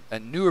here, a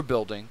newer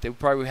building. They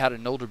probably had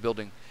an older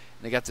building.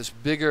 And they got this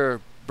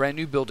bigger, brand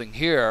new building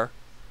here.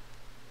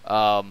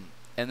 And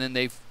then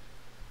they've,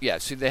 yeah,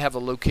 see they have a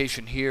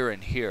location here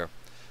and here.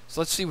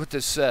 So let's see what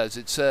this says.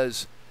 It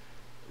says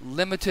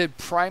limited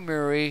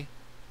primary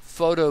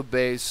photo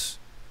base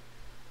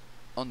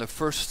on the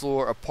first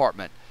floor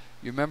apartment.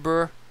 You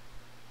remember?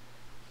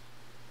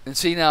 And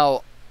see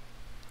now,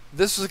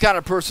 this is the kind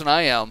of person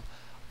I am.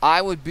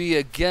 I would be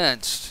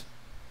against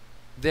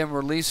them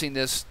releasing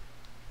this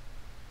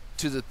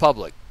to the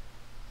public,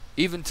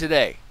 even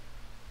today.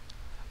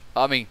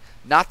 I mean,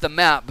 not the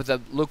map, but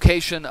the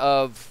location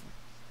of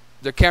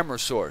their camera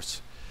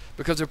source,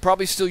 because they're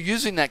probably still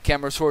using that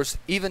camera source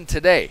even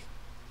today.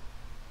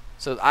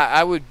 So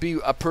I would be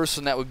a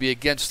person that would be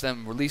against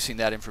them releasing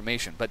that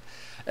information. But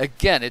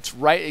again, it's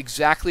right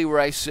exactly where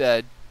I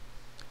said,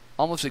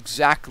 almost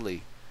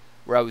exactly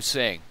where I was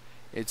saying.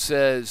 It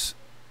says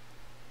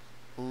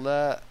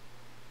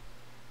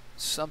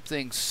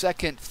something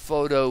second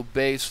photo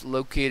base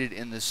located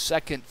in the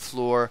second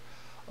floor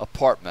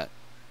apartment.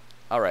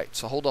 Alright,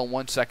 so hold on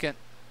one second.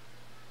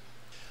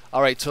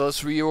 Alright, so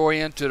let's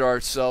reorient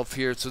ourselves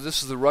here. So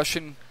this is the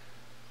Russian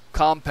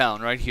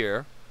compound right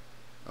here.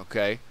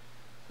 Okay,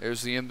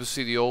 there's the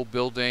embassy, the old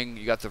building.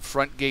 You got the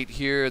front gate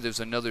here, there's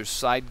another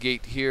side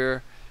gate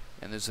here,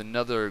 and there's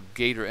another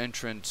gate or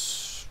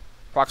entrance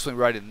approximately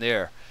right in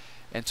there.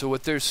 And so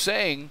what they're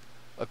saying,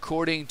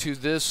 according to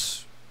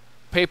this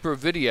paper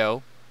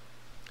video,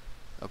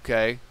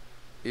 okay,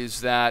 is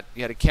that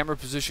you had a camera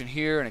position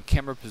here and a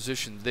camera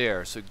position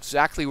there. So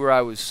exactly where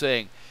I was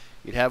saying,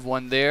 you'd have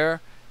one there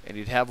and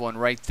you'd have one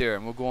right there.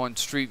 And we'll go on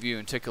Street View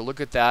and take a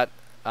look at that.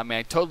 I mean,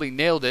 I totally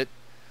nailed it.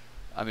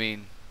 I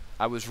mean,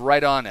 I was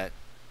right on it.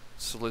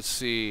 So let's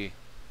see.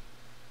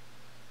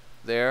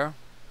 There.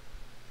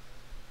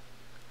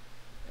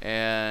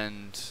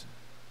 And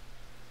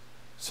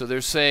so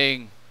they're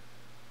saying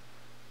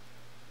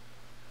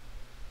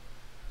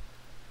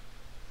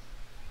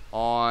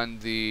on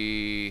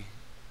the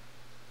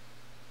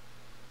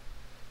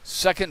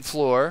second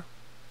floor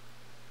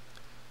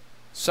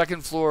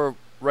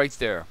right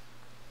there.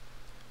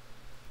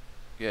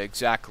 Yeah,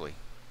 exactly.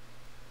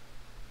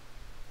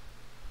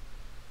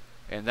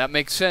 And that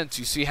makes sense.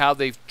 You see how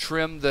they've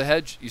trimmed the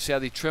hedge? You see how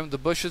they trimmed the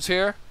bushes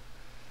here?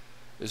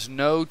 There's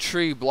no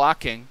tree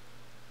blocking.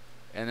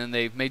 And then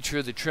they've made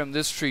sure they trim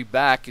this tree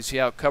back. You see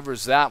how it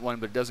covers that one,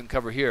 but it doesn't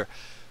cover here.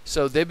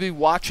 So they'd be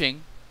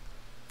watching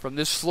from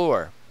this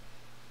floor.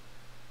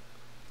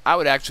 I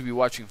would actually be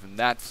watching from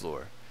that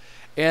floor.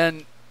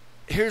 And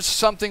here's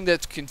something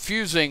that's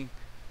confusing.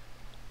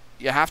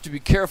 You have to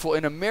be careful.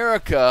 In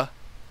America,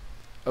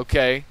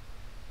 okay,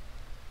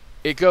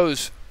 it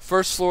goes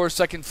first floor,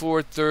 second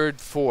floor,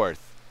 third,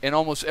 fourth in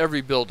almost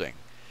every building.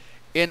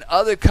 In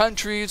other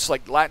countries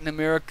like Latin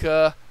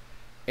America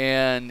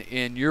and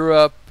in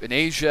Europe and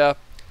Asia,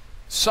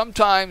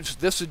 sometimes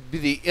this would be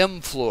the M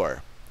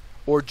floor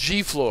or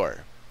G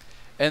floor.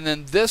 And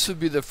then this would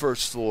be the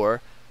first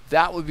floor.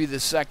 That would be the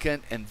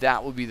second, and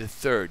that would be the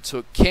third. So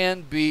it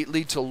can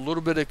lead to a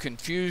little bit of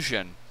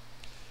confusion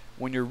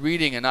when you're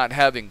reading and not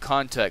having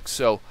context.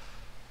 So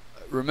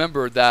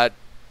remember that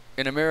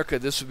in America,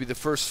 this would be the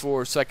first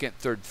floor, second,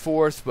 third,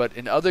 fourth. But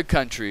in other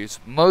countries,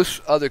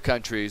 most other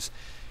countries,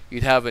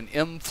 you'd have an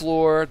M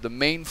floor, the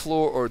main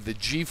floor, or the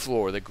G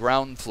floor, the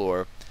ground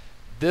floor.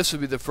 This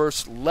would be the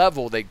first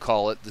level, they'd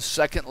call it, the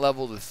second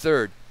level, the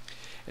third.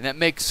 And that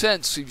makes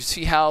sense. So you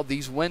see how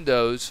these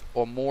windows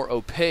are more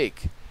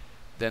opaque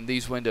than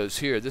these windows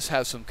here. This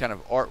has some kind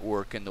of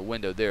artwork in the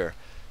window there.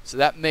 So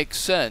that makes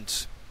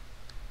sense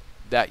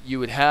that you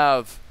would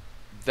have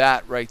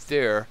that right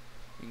there.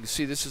 You can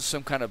see this is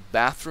some kind of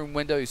bathroom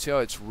window. You see how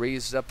it's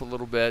raised up a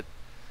little bit.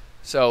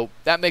 So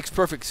that makes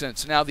perfect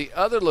sense. Now the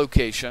other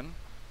location,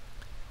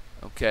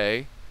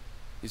 okay,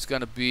 is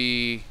going to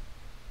be,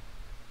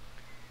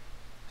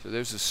 so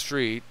there's a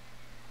street,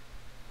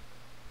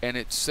 and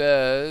it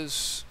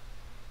says,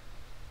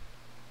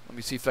 let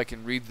me see if I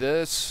can read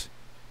this,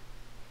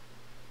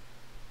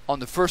 on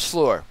the first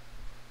floor,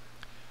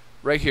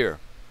 right here.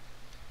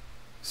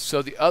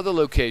 So the other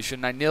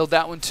location, I nailed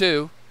that one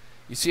too.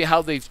 You see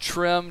how they've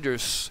trimmed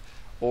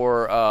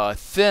or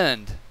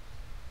thinned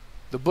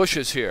the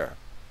bushes here,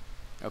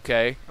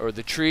 okay, or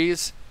the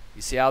trees.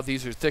 You see how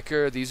these are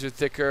thicker, these are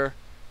thicker.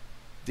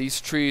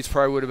 These trees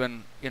probably would have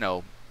been, you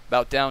know,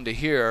 about down to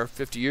here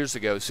 50 years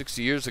ago,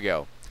 60 years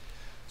ago.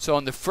 So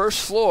on the first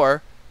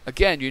floor,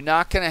 again, you're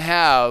not going to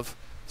have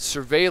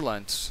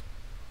surveillance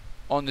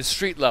on the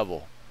street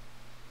level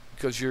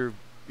because you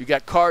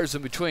got cars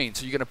in between.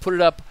 So you're going to put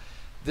it up.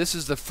 This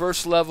is the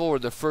first level or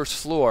the first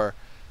floor.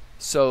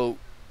 So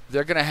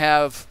they're going to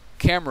have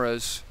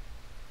cameras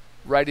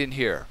right in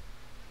here.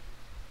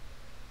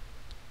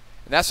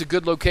 And that's a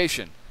good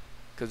location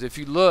because if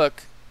you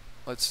look,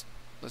 let's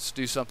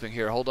do something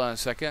here. Hold on a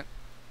second.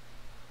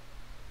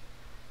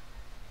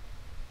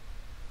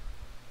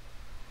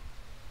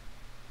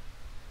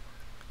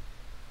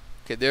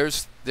 Okay,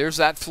 there's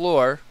that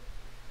floor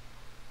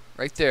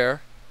right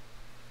there.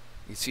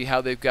 You see how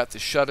they've got the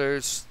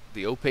shutters,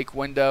 the opaque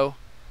window.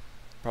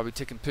 Probably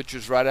taking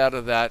pictures right out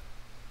of that.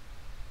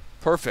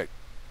 Perfect.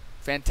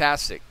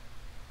 Fantastic.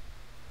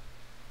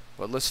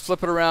 But let's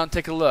flip it around,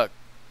 take a look.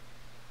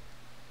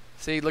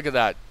 See, look at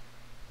that.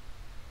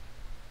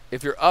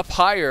 If you're up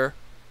higher,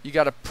 you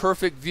got a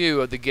perfect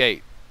view of the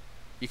gate.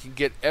 You can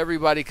get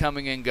everybody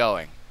coming and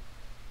going.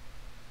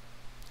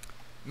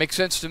 Makes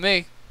sense to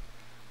me.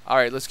 All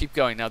right, let's keep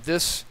going. Now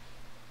this,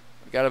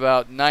 we got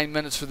about 9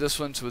 minutes for this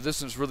one, so this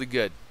one's really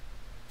good.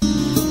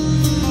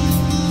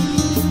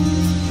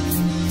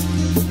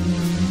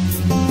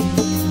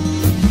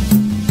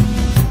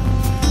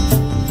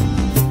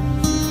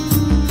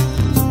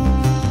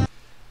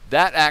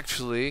 That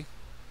actually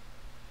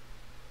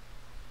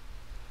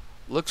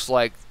looks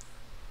like,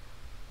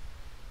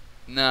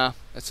 nah,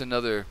 that's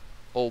another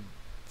old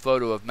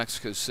photo of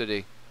Mexico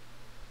City.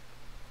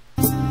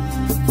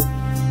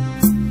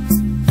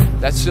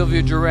 That's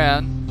Sylvia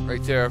Duran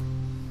right there.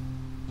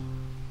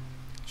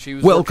 She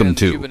was Welcome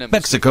to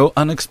Mexico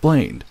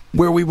Unexplained,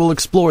 where we will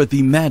explore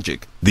the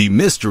magic, the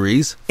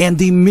mysteries, and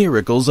the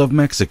miracles of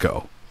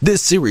Mexico.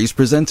 This series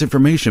presents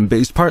information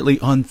based partly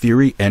on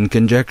theory and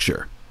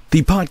conjecture.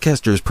 The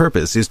podcaster's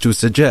purpose is to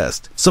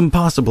suggest some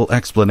possible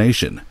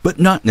explanation, but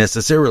not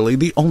necessarily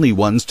the only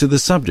ones to the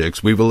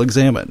subjects we will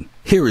examine.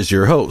 Here is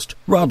your host,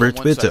 Robert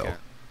Bittel.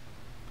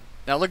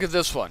 Now look at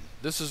this one.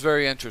 This is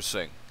very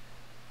interesting.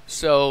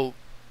 So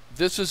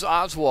this is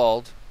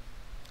Oswald,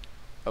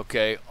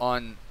 okay,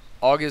 on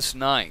August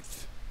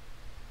 9th.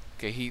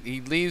 Okay,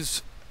 he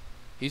leaves,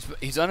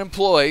 he's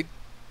unemployed.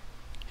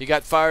 He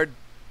got fired,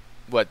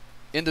 what,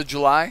 end of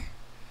July?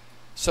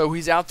 So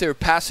he's out there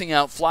passing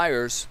out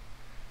flyers,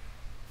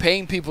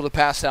 paying people to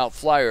pass out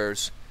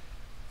flyers,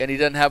 and he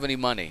doesn't have any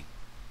money.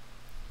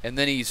 And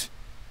then he's,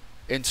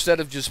 instead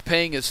of just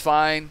paying his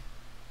fine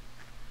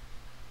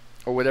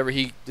or whatever,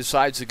 he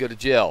decides to go to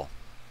jail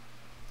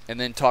and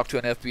then talk to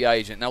an FBI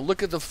agent. Now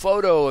look at the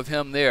photo of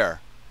him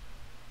there.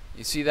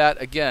 You see that?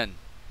 Again,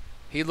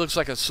 he looks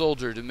like a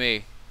soldier to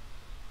me.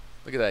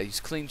 Look at that.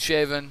 He's clean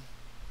shaven,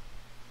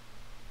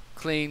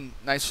 clean,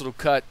 nice little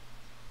cut.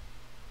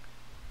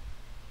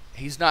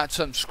 He's not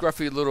some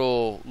scruffy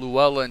little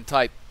Llewellyn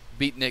type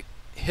beatnik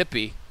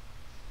hippie,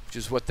 which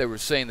is what they were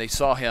saying. They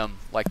saw him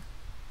like,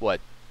 what,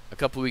 a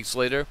couple weeks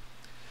later.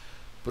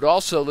 But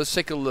also, let's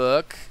take a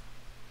look.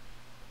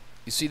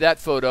 You see that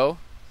photo?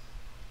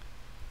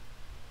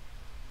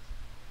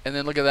 And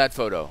then look at that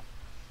photo.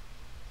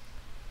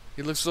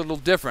 He looks a little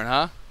different,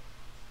 huh?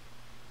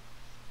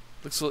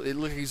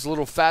 He's a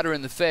little fatter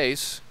in the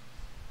face.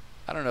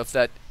 I don't know if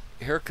that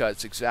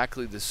haircut's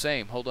exactly the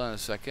same. Hold on a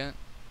second.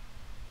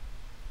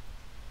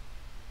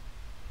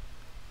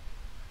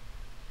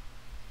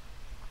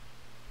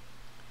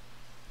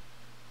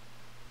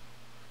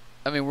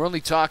 I mean, we're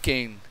only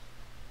talking,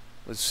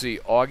 let's see,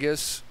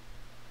 August,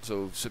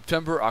 so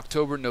September,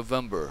 October,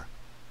 November.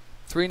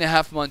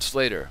 3.5 months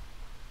later.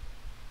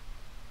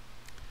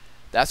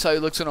 That's how he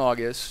looks in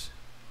August.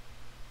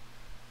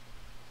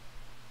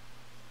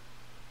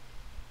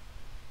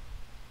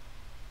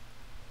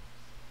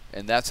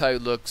 And that's how he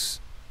looks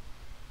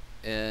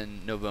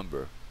in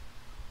November.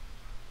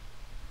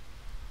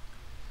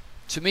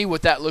 To me,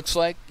 what that looks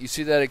like, you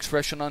see that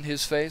expression on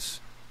his face?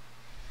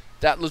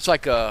 That looks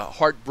like a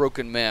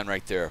heartbroken man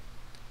right there.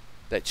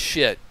 That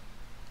shit.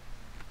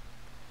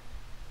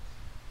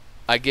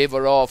 I gave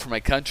it all for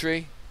my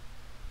country.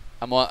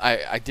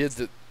 I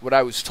did what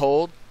I was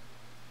told.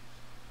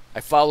 I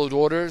followed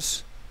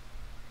orders,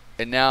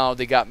 and now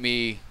they got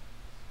me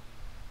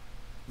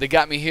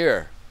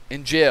here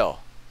in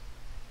jail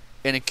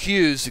and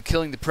accused of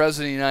killing the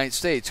President of the United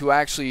States, who I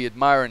actually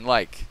admire and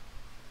like.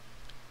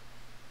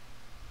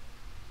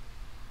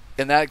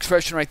 And that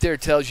expression right there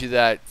tells you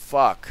that,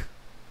 fuck,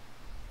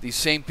 these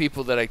same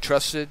people that I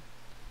trusted,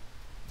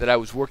 that I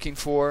was working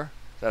for,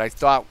 that I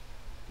thought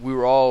we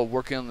were all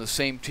working on the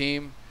same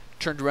team,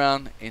 turned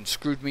around and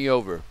screwed me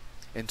over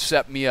and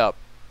set me up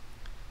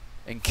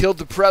and killed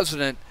the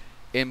president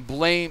and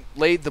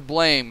laid the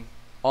blame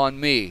on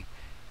me.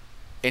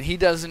 And he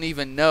doesn't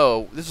even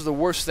know. This is the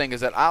worst thing,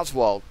 is that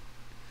Oswald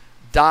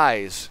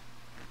dies,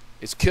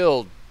 is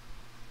killed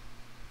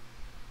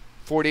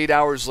 48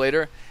 hours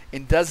later,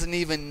 and doesn't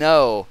even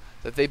know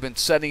that they've been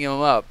setting him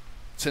up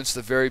since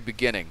the very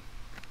beginning.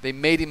 They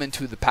made him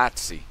into the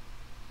patsy.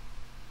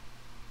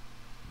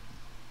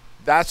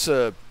 That's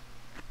a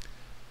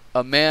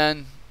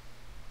man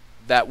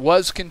that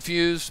was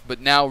confused,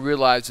 but now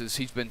realizes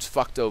he's been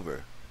fucked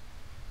over.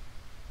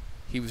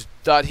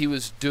 Thought he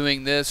was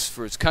doing this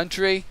for his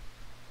country,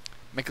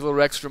 make a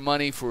little extra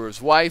money for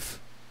his wife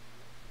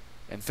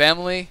and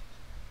family,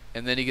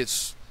 and then he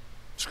gets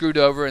screwed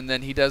over, and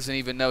then he doesn't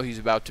even know he's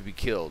about to be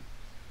killed.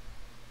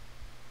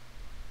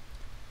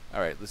 All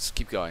right, let's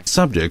keep going.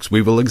 Subjects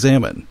we will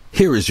examine.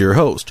 Here is your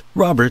host,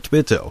 Robert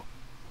Bitto.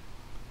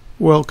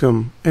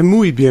 Welcome, and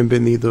muy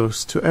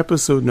bienvenidos to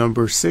episode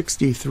number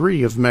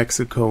 63 of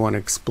Mexico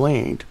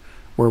Unexplained,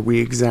 where we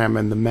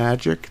examine the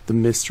magic, the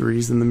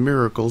mysteries, and the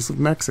miracles of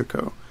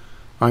Mexico.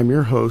 I'm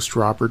your host,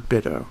 Robert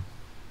Bitto.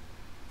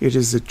 It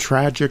is a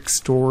tragic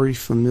story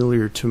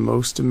familiar to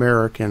most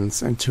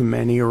Americans and to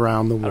many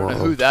around the world. I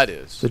don't know who that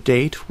is. The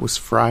date was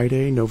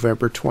Friday,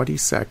 November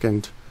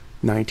 22nd,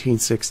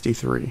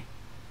 1963.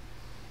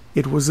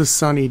 It was a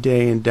sunny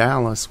day in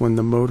Dallas when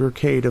the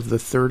motorcade of the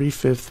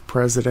 35th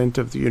President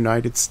of the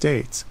United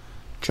States,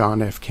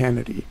 John F.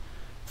 Kennedy,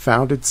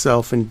 found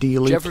itself in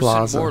Dealey Jefferson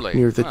Plaza Morley.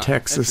 near the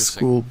Texas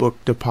School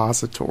Book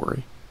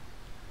Depository.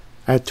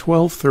 At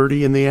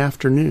 12:30 in the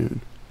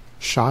afternoon,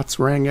 shots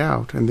rang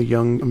out and the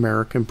young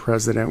American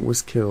president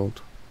was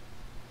killed.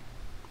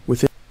 All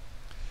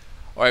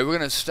right, we're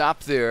going to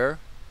stop there,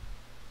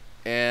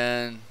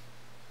 and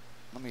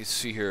let me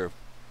see here.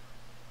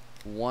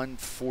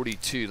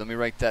 1:42. Let me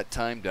write that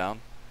time down.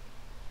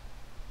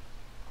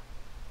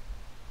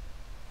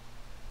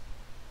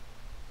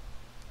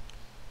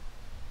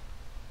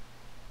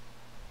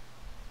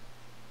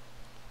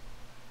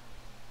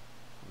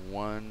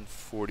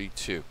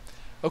 $1:42.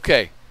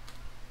 Okay,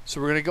 so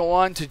we're going to go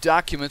on to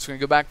documents. We're going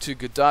to go back to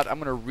Gaudet. I'm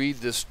going to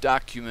read this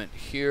document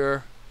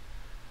here.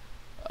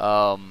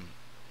 Yeah,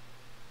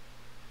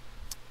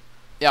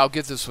 I'll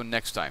get this one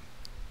next time.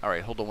 All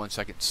right, hold on one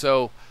second.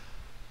 So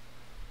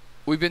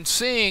we've been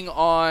seeing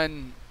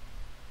on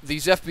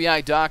these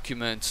FBI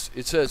documents,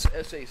 it says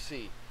SAC.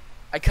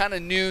 I kind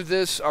of knew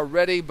this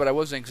already, but I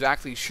wasn't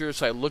exactly sure,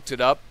 so I looked it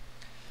up.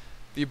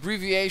 The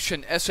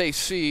abbreviation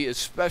SAC is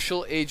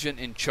Special Agent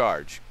in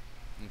Charge.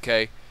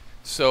 Okay?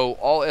 So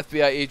all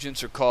FBI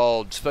agents are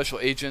called Special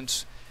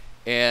Agents,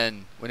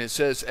 and when it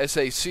says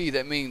SAC,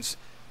 that means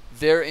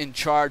they're in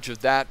charge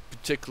of that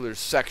particular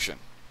section.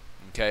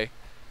 Okay?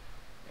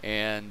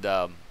 And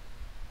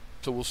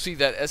so we'll see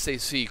that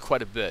SAC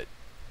quite a bit.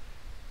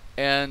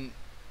 And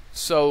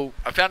so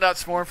I found out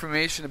some more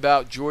information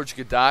about George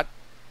Gaudet.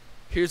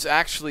 Here's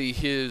actually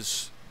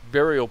his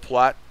burial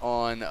plot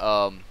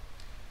on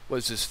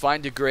was this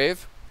Find a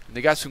Grave. And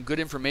they got some good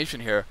information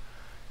here.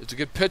 There's a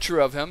good picture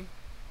of him.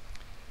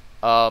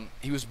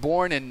 He was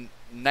born in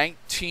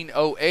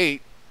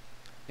 1908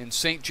 in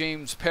St.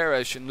 James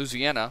Parish in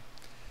Louisiana.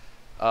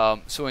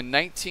 So in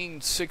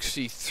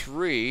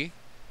 1963,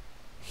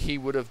 he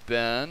would have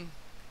been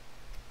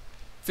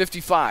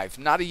 55.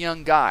 Not a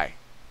young guy.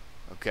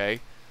 Okay,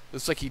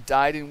 looks like he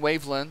died in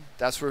Waveland.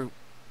 That's where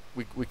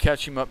we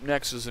catch him up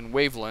next, is in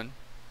Waveland.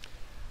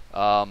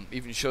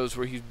 Even shows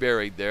where he's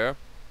buried there.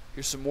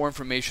 Here's some more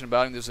information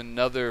about him. There's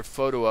another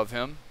photo of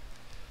him.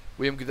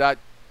 William George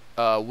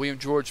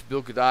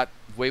Bill Gaudet,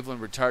 Waveland,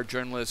 retired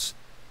journalist,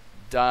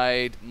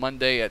 died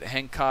Monday at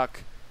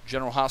Hancock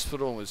General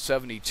Hospital and was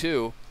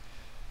 72.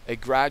 A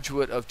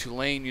graduate of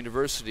Tulane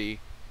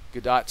University,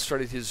 Gaudet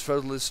started his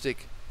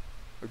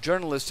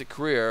journalistic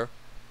career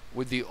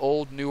with the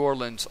Old New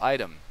Orleans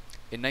Item.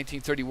 In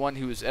 1931,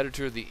 he was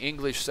editor of the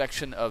English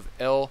section of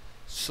El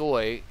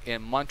Soy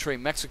in Monterrey,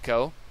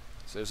 Mexico.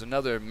 So there's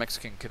another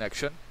Mexican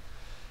connection.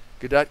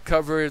 Gaudet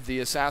covered the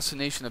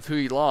assassination of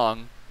Huey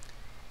Long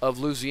of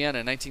Louisiana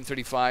in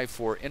 1935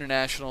 for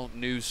International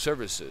News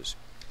Services.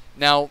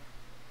 Now,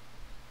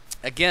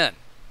 again,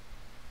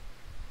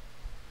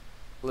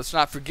 let's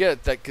not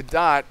forget that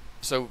Gaudet,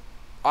 so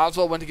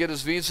Oswald went to get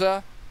his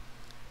visa.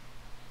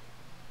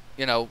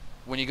 You know,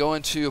 when you go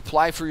in to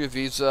apply for your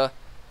visa,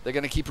 they're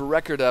going to keep a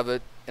record of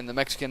it in the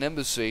Mexican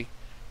embassy,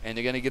 and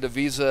you're going to get a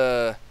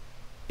visa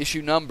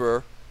issue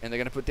number, and they're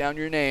going to put down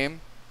your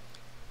name,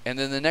 and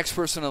then the next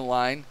person in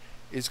line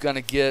is going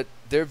to get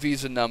their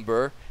visa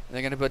number, and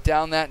they're going to put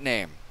down that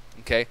name.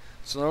 Okay?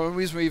 So the only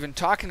reason we're even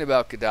talking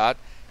about Gaudet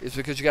is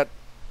because you got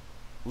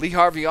Lee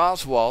Harvey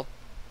Oswald.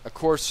 Of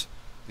course,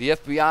 the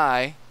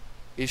FBI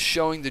is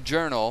showing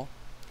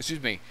the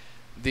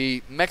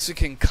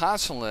Mexican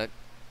consulate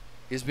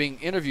is being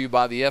interviewed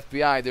by the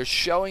FBI. They're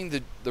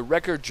showing the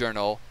record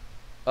journal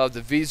of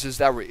the visas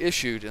that were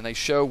issued, and they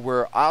show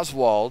where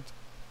Oswald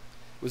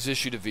was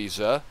issued a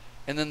visa,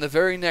 and then the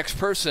very next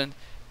person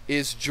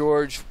is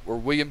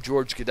William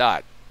George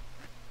Gaudet,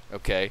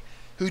 okay,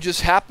 who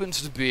just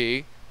happens to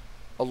be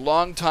a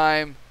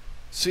longtime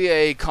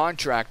CIA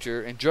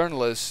contractor and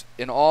journalist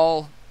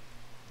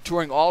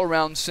touring all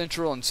around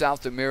Central and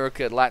South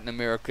America and Latin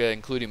America,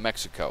 including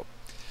Mexico.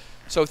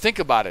 So think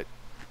about it.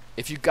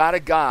 If you got a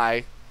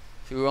guy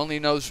who only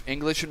knows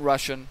English and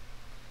Russian,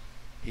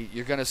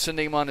 you're going to send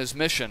him on his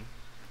mission.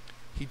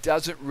 He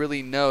doesn't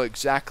really know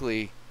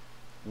exactly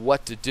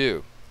what to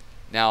do.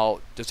 Now,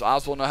 does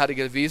Oswald know how to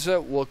get a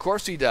visa? Well, of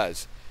course he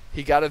does.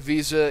 He got a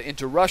visa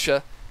into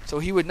Russia, so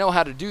he would know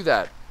how to do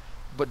that.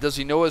 But does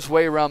he know his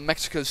way around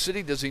Mexico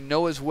City? Does he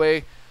know his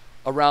way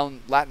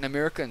around Latin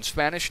America in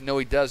Spanish? No,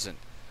 he doesn't.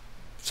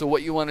 So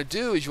what you want to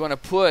do is you want to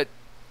put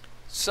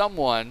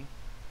someone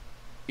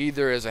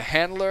either as a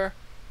handler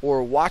or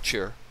a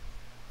watcher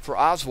for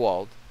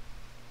Oswald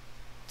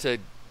to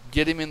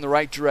get him in the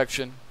right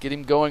direction, get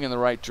him going in the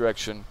right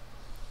direction,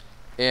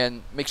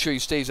 and make sure he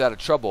stays out of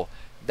trouble.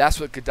 That's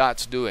what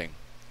Gaudet's doing.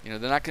 They're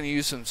not going to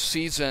use some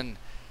seasoned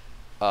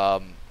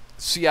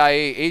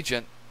CIA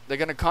agent. They're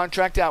going to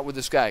contract out with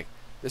this guy.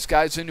 This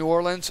guy's in New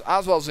Orleans.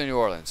 Oswald's in New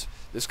Orleans.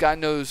 This guy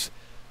knows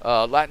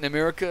Latin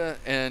America,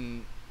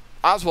 and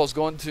Oswald's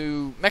going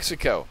to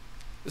Mexico.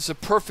 This is a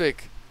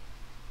perfect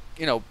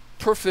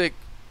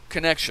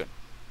connection.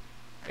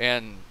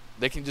 And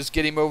they can just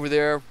get him over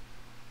there,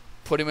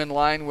 put him in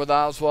line with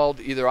Oswald.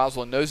 Either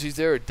Oswald knows he's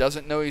there or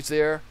doesn't know he's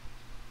there.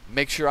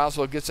 Make sure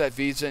Oswald gets that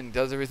visa and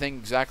does everything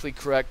exactly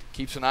correct.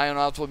 Keeps an eye on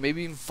Oswald.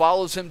 Maybe even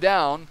follows him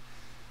down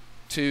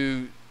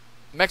to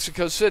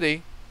Mexico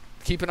City.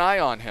 Keep an eye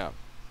on him.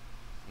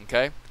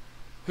 Okay?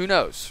 Who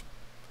knows?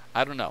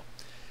 I don't know.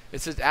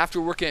 It says, after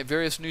working at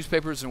various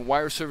newspapers and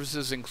wire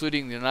services,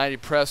 including the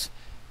United Press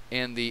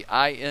and the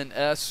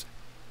INS,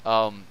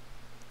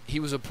 he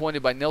was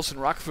appointed by Nelson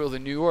Rockefeller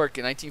in New York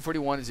in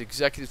 1941 as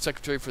executive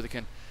secretary for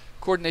the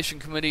Coordination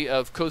Committee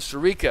of Costa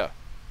Rica.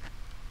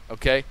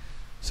 Okay?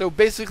 So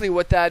basically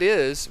what that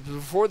is,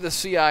 before the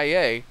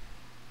CIA,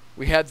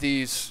 we had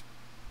these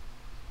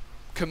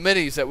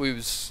committees that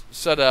we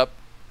set up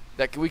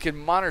that we could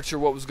monitor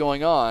what was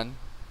going on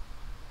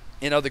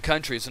in other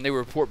countries, and they would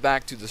report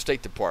back to the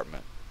State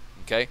Department.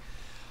 Okay?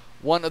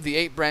 One of the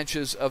 8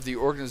 branches of the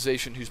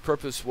organization whose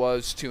purpose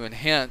was to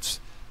enhance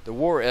the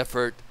war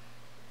effort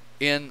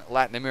in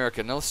Latin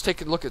America. Now let's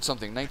take a look at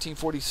something.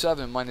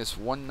 1947 minus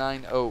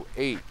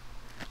 1908.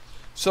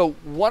 So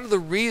one of the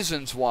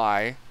reasons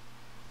why,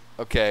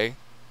 okay,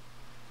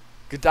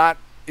 Gaudet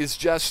is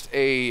just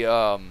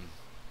a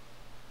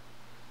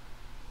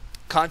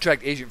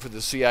contract agent for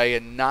the CIA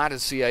and not a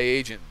CIA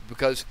agent,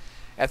 because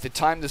at the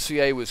time the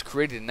CIA was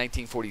created in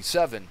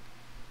 1947,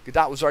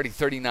 Gaudet was already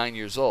 39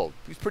 years old.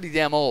 He's pretty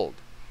damn old.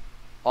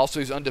 Also,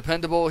 he's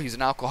undependable. He's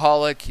an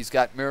alcoholic. He's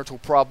got marital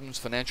problems,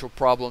 financial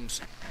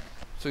problems.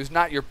 So he's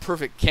not your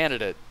perfect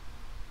candidate,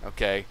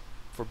 okay,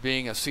 for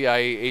being a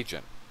CIA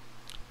agent.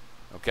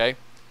 Okay?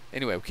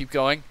 Anyway, we'll keep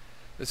going.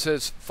 It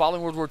says,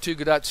 following World War II,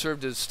 Gaudet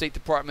served as State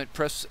Department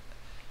press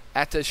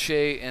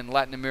attaché in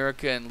Latin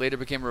America and later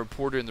became a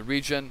reporter in the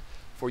region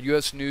for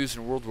U.S. News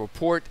and World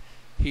Report.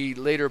 He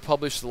later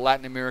published the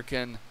Latin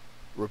American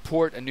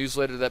Report, a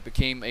newsletter that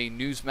became a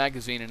news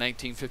magazine in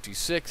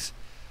 1956.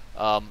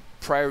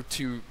 Prior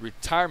to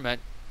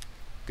retirement,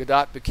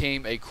 Gaudet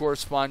became a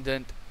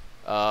correspondent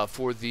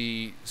for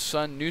the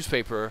Sun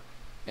newspaper,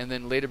 and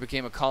then later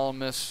became a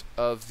columnist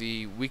of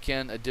the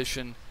weekend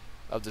edition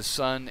of the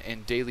Sun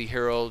and Daily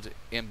Herald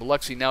in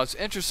Biloxi. Now, it's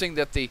interesting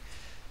that the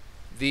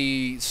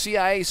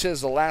CIA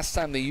says the last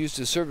time they used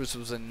his service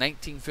was in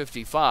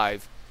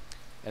 1955,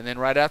 and then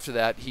right after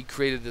that, he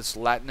created this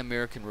Latin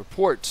American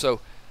Report. So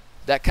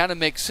that kind of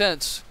makes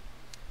sense,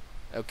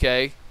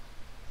 okay?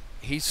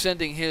 He's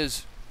sending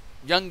his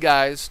young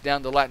guys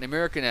down to Latin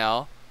America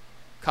now,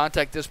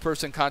 contact this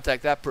person,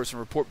 contact that person,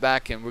 report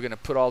back, and we're going to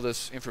put all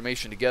this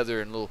information together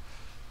in little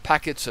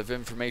packets of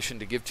information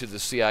to give to the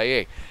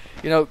CIA.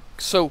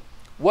 So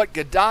what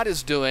Gaudet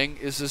is doing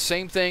is the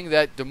same thing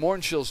that de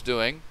Mohrenschild's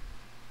doing,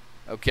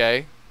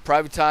 okay?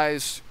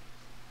 Privatized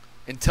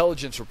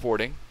intelligence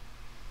reporting.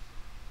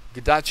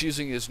 Gaudet's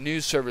using his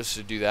news service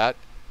to do that.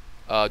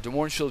 De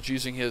Mohrenschild's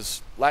using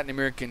his Latin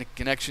American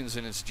connections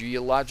and his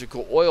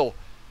geological oil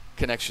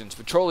connections,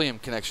 petroleum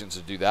connections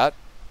to do that.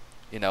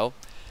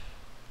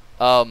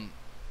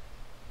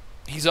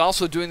 He's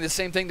also doing the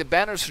same thing that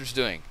Bannister's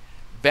doing.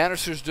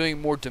 Bannister's doing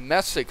more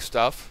domestic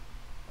stuff,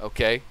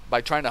 okay,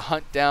 by trying to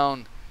hunt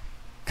down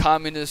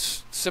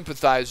communist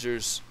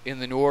sympathizers in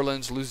the New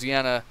Orleans,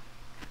 Louisiana,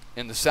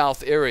 in the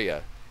South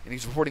area, and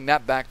he's reporting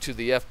that back to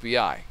the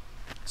FBI.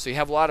 So you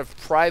have a lot of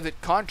private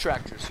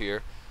contractors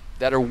here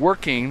that are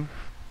working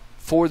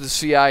for the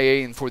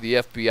CIA and for the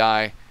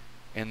FBI,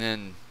 and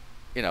then,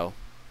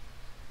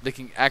 they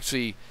can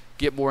actually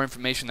get more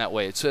information that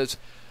way. It says,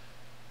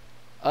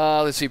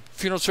 let's see,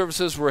 funeral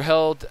services were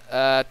held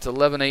at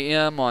 11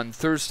 a.m. on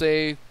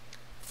Thursday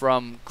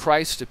from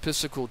Christ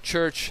Episcopal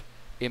Church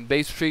in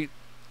Bay Street,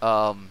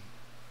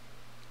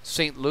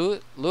 St.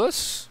 Louis?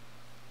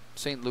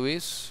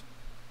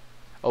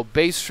 Oh,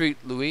 Bay Street,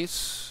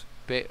 Louis.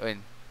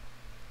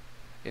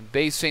 In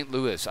Bay St.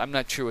 Louis. I'm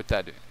not sure what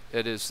that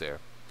is there.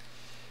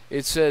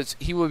 It says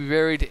he will be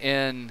buried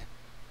in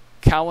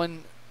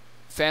Cowan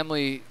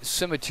Family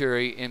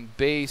Cemetery in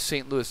Bay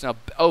St. Louis. Now,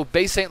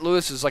 Bay St.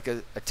 Louis is like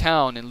a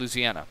town in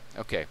Louisiana.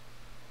 Okay.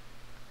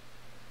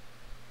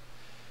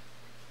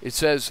 It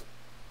says,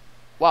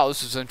 wow,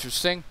 this is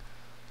interesting.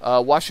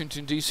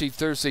 Washington, D.C.,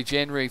 Thursday,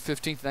 January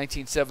 15th,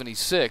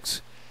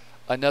 1976.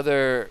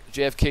 Another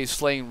JFK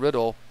slaying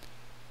riddle.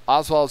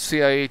 Oswald's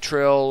CIA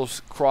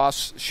trails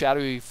cross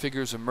shadowy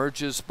figures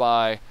emerges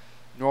by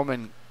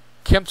Norman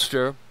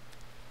Kempster.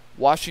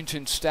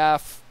 Washington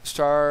staff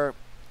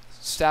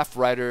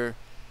writer,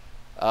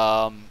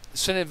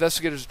 Senate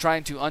investigators are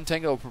trying to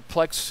untangle a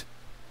perplexing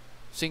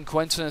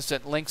coincidence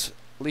that links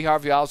Lee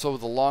Harvey Oswald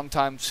with a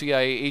longtime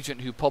CIA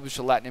agent who published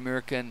a Latin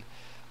American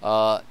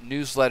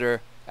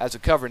newsletter as a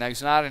cover. Now,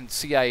 he's not a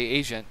CIA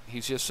agent.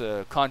 He's just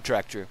a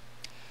contractor.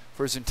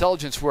 For his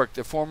intelligence work,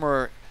 the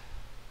former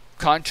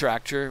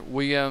contractor,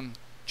 William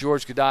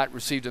George Gaudet,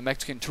 received a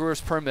Mexican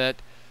tourist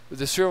permit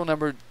with a serial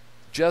number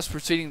just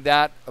preceding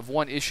that of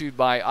one issued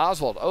by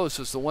Oswald. Oh,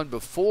 so it's the one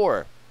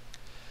before.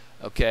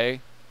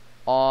 Okay.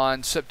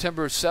 On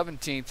September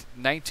 17th,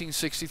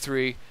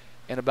 1963,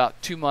 and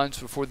about 2 months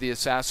before the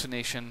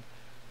assassination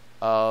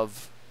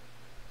of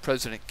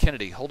President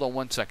Kennedy. Hold on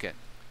one second.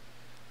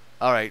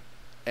 All right.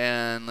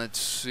 And let's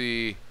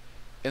see.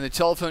 In the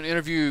telephone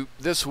interview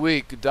this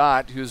week,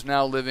 Gaudet, who is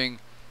now living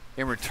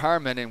in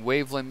retirement in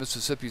Waveland,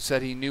 Mississippi,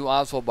 said he knew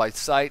Oswald by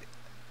sight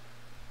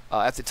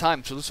at the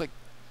time. So it looks like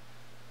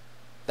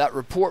that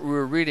report we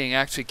were reading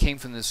actually came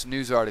from this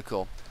news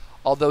article.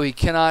 Although he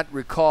cannot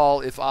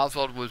recall if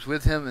Oswald was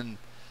with him in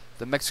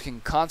the Mexican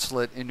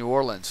consulate in New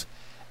Orleans.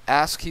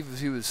 Asked if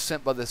he was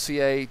sent by the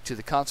CIA to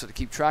the consulate to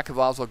keep track of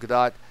Oswald,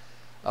 Gaudet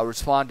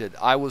responded,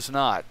 "I was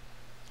not."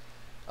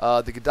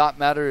 The Gaudet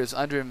matter is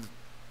under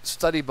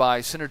study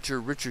by Senator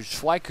Richard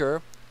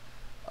Schweiker,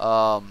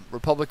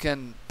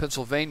 Republican,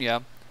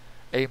 Pennsylvania,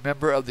 a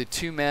member of the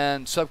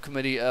two-man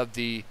subcommittee of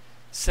the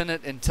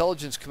Senate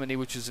Intelligence Committee,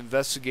 which is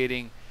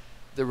investigating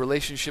the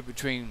relationship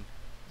between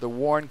the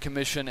Warren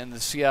Commission and the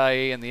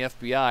CIA and the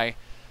FBI.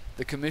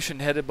 The commission,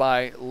 headed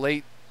by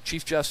late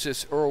Chief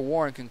Justice Earl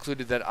Warren,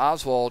 concluded that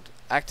Oswald,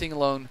 acting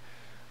alone,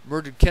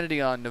 murdered Kennedy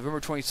on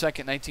November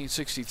 22nd,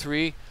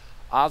 1963.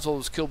 Oswald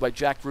was killed by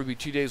Jack Ruby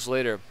 2 days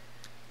later.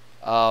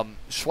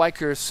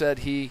 Schweiker said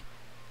the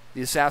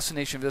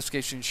assassination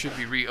investigation should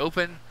be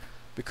reopened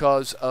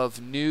because of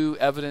new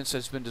evidence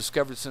that's been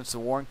discovered since the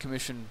Warren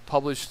Commission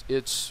published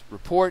its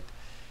report,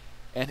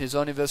 and his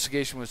own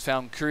investigation was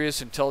found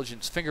curious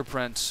intelligence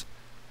fingerprints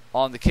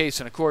on the case.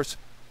 And of course,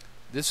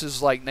 this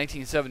is like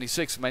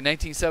 1976. By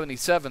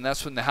 1977,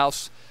 that's when the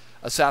House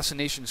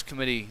Assassinations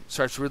Committee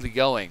starts really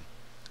going.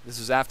 This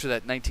is after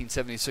that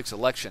 1976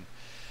 election.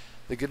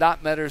 The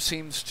Gaudet matter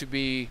seems to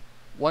be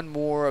one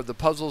more of the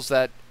puzzles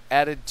that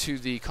added to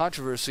the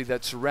controversy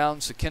that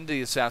surrounds the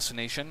Kennedy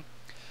assassination.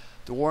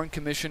 The Warren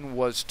Commission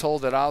was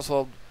told that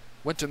Oswald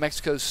went to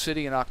Mexico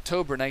City in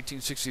October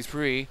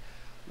 1963.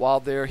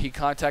 While there, he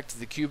contacted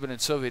the Cuban and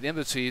Soviet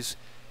embassies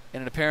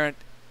in an apparent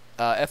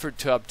effort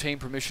to obtain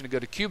permission to go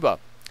to Cuba.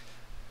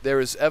 There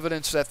is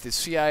evidence that the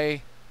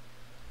CIA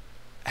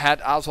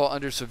had Oswald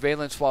under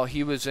surveillance while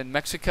he was in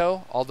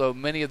Mexico, although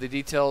many of the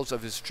details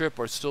of his trip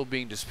are still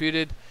being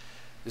disputed.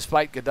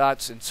 Despite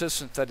Gaudet's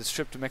insistence that his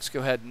trip to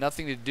Mexico had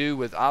nothing to do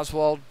with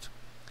Oswald,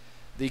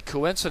 the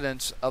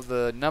coincidence of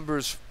the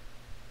numbers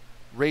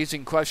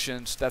raising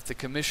questions that the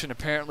commission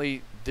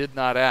apparently did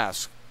not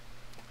ask.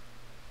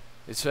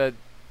 It said,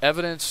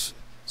 evidence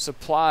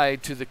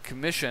supplied to the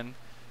commission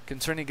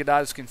concerning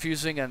Gaudet is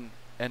confusing, and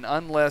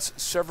unless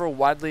several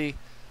widely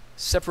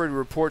separated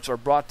reports are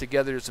brought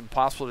together, it's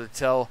impossible to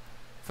tell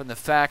from the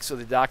facts of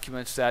the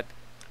documents that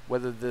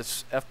whether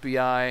this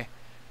FBI,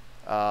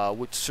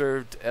 which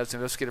served as the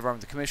investigative arm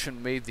of the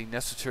commission, made the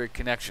necessary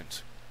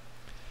connections.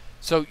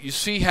 So you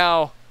see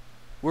how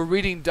we're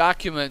reading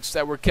documents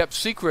that were kept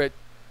secret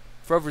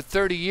for over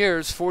 30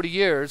 years, 40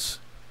 years,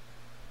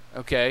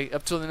 okay,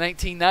 up till the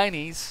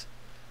 1990s.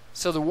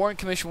 So the Warren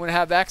Commission wouldn't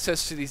have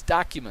access to these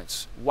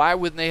documents. Why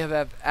wouldn't they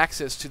have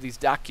access to these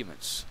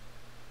documents?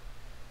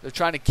 They're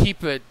trying to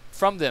keep it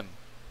from them,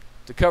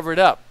 to cover it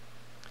up.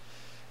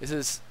 It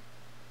says,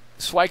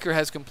 Schweiker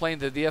has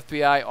complained that the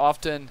FBI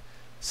often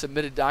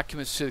submitted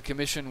documents to the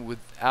commission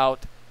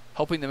without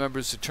helping the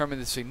members determine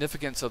the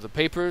significance of the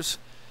papers.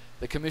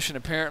 The commission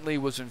apparently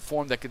was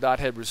informed that Gaudet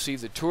had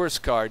received a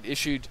tourist card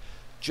issued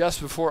just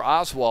before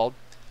Oswald,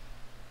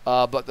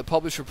 but the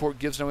published report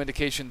gives no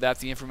indication that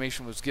the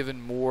information was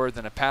given more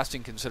than a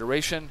passing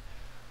consideration.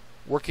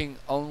 Working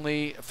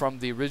only from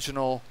the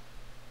original...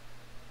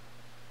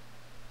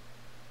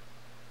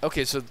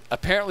 Okay, so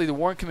apparently the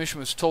Warren Commission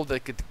was told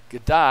that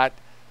Gaudet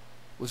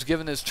was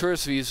given his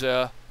tourist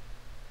visa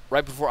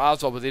right before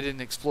Oswald, but they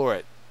didn't explore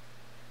it.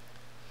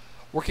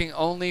 Working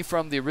only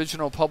from the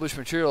original published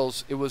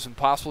materials, it was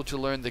impossible to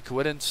learn the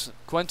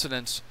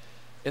coincidence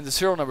in the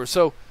serial number.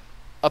 So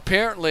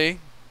apparently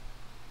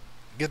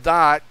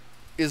Gaudet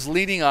is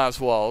leading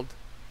Oswald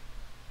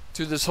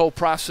through this whole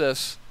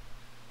process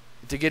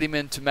to get him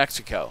into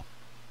Mexico.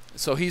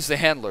 So he's the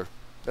handler.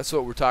 That's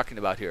what we're talking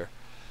about here.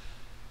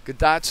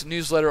 Gaudet's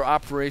newsletter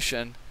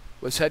operation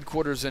was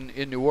headquarters in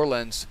New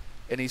Orleans,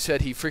 and he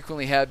said he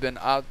frequently had been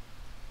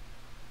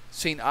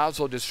seen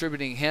Oswald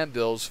distributing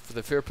handbills for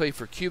the Fair Play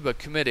for Cuba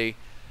Committee,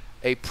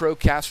 a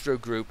pro-Castro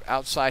group,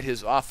 outside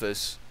his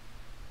office.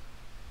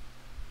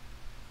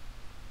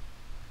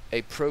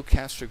 A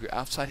pro-Castro group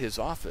outside his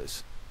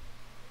office?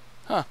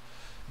 Huh.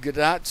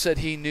 Gaudet said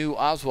he knew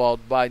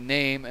Oswald by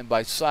name and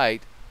by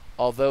sight,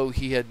 although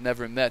he had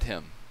never met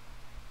him.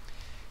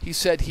 he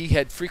said he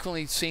had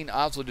frequently seen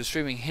Oswald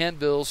distributing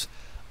handbills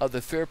of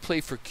the Fair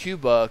Play for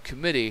Cuba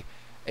Committee,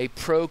 a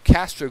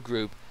pro-Castro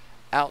group,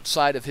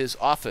 outside of his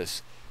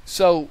office.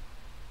 So,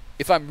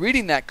 if I'm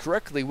reading that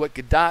correctly, what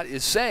Gaudet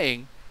is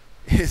saying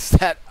is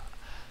that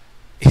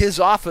his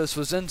office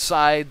was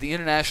inside the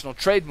International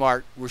Trade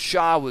Mart where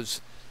Shah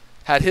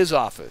had his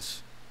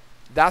office.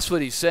 That's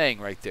what he's saying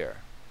right there.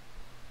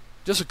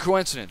 Just a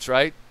coincidence,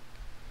 right?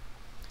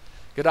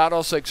 Gaudet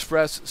also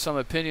expressed some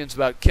opinions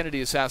about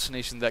Kennedy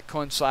assassination that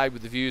coincide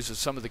with the views of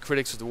some of the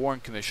critics of the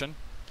Warren Commission.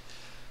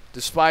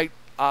 Despite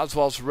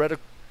Oswald's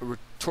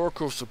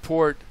rhetorical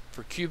support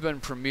for Cuban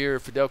Premier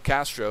Fidel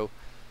Castro,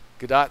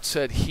 Gaudet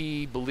said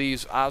he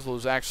believes Oswald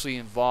was actually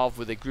involved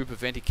with a group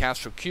of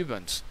anti-Castro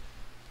Cubans.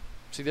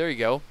 See, there you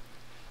go.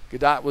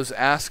 Gaudet was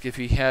asked if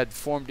he had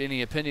formed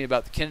any opinion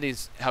about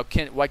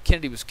why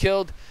Kennedy was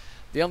killed.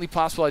 The only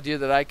possible idea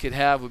that I could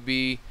have would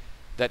be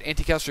that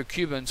anti-Castro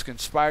Cubans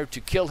conspired to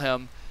kill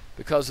him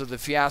because of the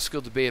fiasco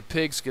of the Bay of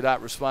Pigs.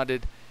 Gaudet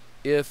responded,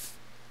 "If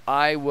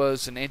I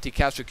was an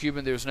anti-Castro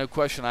Cuban, there's no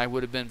question I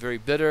would have been very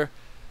bitter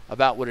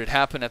about what had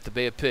happened at the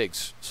Bay of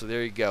Pigs." So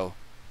there you go.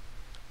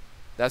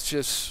 That's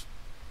just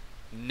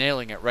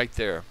nailing it right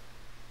there.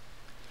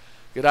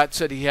 Gaudet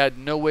said he had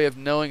no way of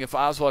knowing if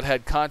Oswald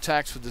had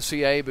contacts with the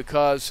CIA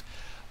because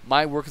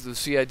my work with the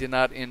CIA did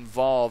not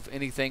involve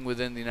anything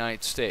within the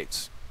United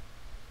States.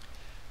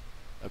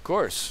 Of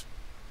course.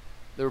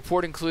 The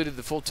report included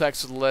the full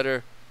text of the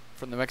letter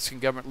from the Mexican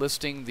government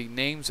listing the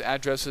names,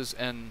 addresses,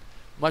 and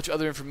much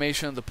other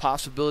information on the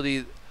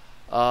possibility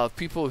of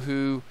people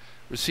who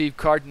received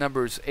card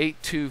numbers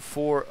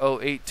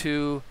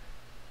 824082.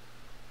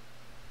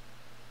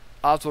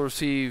 Oswald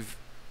received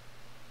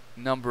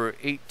number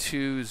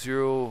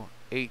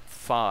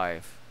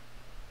 82085.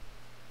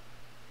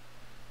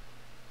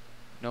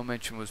 No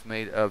mention was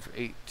made of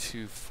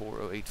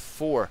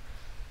 824084.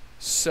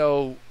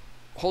 So,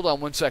 hold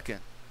on one second.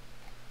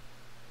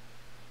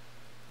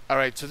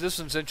 Alright, so this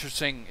one's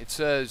interesting. It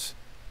says,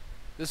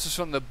 this is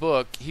from the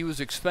book, He Was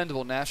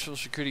Expendable, National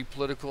Security,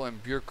 Political,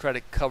 and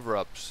Bureaucratic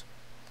Cover-Ups.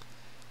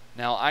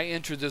 Now, I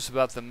entered this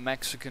about the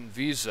Mexican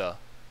visa.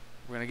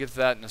 We're going to get to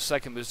that in a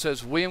second, but it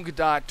says, William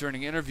Gaudet, during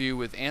an interview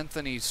with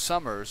Anthony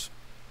Summers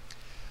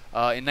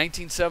in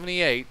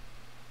 1978,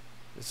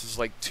 this is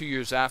like 2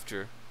 years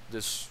after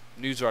this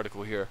news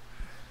article here,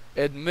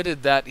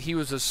 admitted that he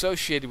was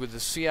associated with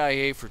the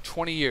CIA for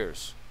 20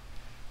 years.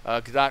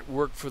 Gaudet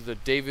worked for the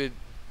David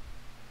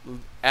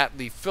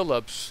Atlee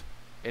Phillips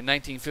in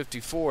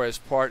 1954 as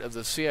part of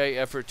the CIA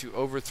effort to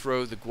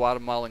overthrow the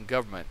Guatemalan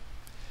government.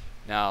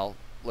 Now,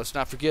 let's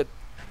not forget,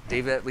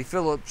 David Atlee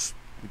Phillips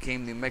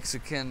became the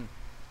Mexican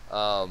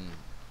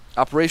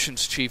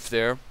operations chief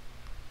there.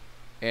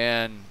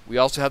 And we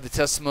also have the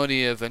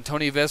testimony of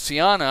Antonio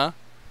Veciana,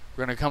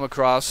 we're going to come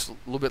across a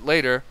little bit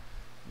later,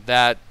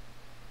 that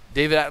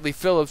David Atlee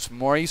Phillips,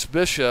 Maurice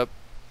Bishop,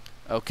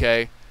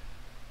 okay,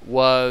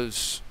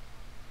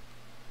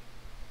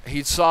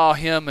 he saw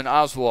him and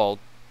Oswald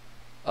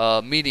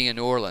meeting in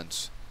New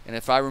Orleans. And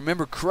if I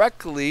remember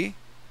correctly,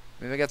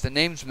 maybe I got the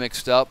names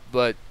mixed up,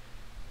 but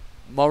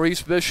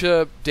Maurice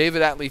Bishop,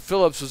 David Atlee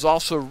Phillips was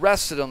also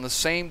arrested on the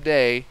same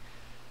day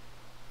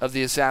of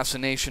the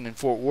assassination in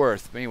Fort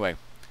Worth. But anyway,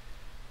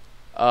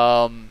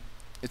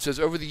 it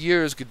says, over the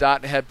years,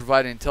 Gaudet had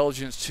provided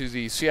intelligence to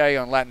the CIA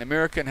on Latin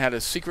America and had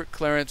a secret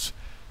clearance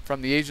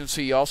from the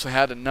agency. He also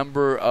had a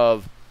number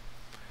of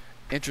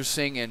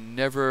interesting and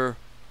never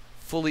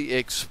fully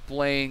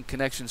explained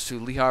connections to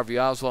Lee Harvey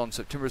Oswald. On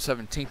September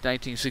 17,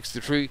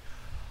 1963,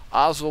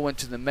 Oswald went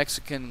to the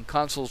Mexican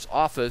consul's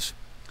office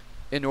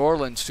in New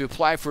Orleans to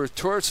apply for a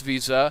tourist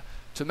visa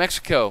to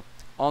Mexico.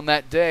 On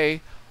that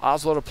day,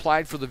 Oswald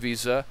applied for the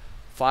visa.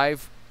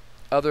 5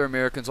 other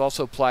Americans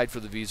also applied for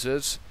the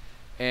visas,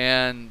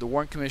 and the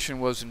Warren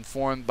Commission was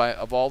informed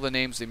of all the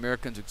names of the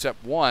Americans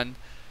except one.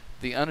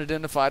 The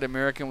unidentified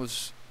American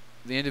was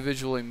the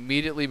individual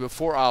immediately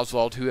before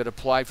Oswald who had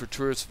applied for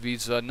tourist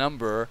visa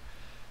number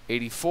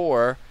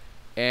 84,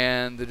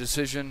 and the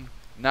decision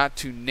not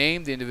to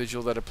name the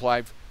individual that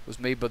applied was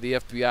made by the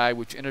FBI,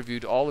 which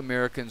interviewed all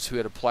Americans who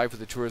had applied for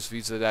the tourist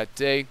visa that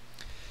day.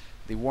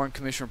 The Warren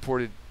Commission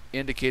report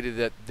indicated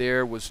that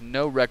there was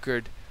no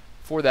record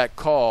for that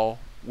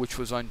which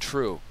was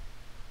untrue.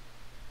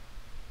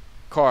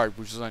 Alright,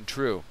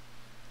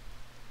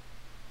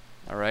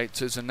 it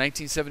says in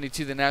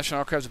 1972 the National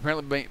Archives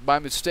apparently by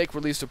mistake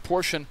released a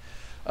portion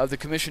of the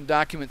Commission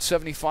document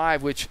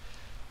 75, which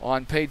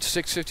on page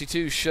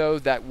 652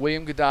 showed that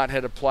William Gaudet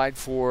had applied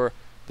for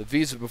the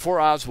visa before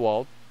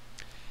Oswald,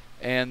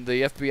 and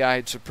the FBI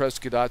had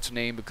suppressed Gaudet's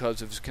name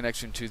because of his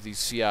connection to the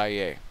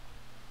CIA.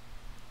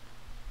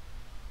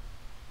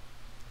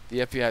 The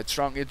FBI had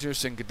strong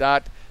interest in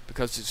Gaudet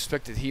because it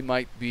suspected he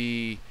might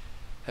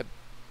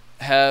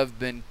have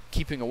been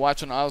keeping a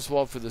watch on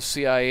Oswald for the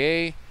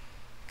CIA.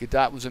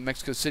 Gaudet was in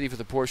Mexico City for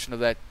the portion of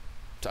that.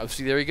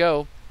 See, there you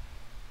go.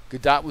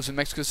 Gaudet was in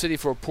Mexico City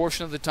for a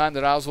portion of the time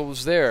that Oswald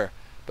was there,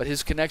 but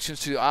his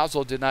connections to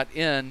Oswald did not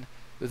end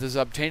with his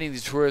obtaining the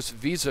tourist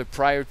visa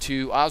prior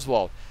to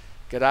Oswald.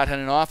 Gaudet had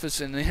an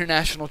office in the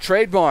International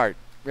Trade Mart,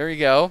 there you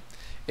go,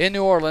 in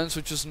New Orleans,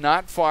 which is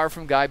not far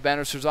from Guy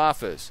Bannister's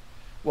office.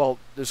 Well,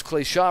 there's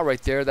Clay Shaw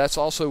right there. That's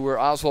also where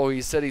Oswald,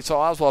 he said he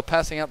saw Oswald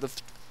passing out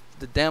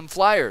the damn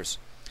flyers.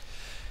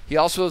 He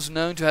also is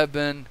known to have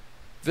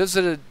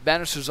visited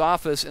Bannister's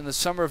office in the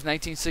summer of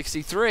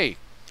 1963.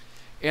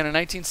 In a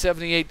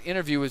 1978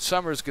 interview with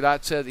Summers,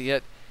 Gaudet said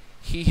that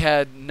he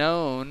had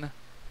known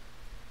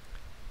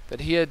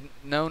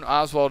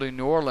Oswald in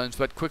New Orleans,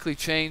 but quickly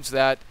changed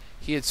that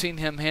he had seen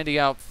him handing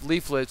out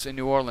leaflets in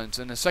New Orleans.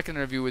 In a second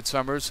interview with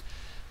Summers,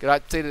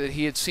 Gaudet stated that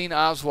he had seen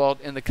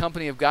Oswald in the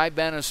company of Guy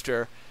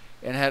Bannister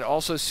and had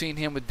also seen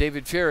him with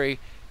David Ferry.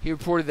 He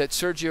reported that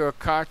Sergio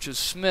Arcacha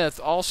Smith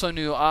also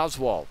knew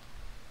Oswald.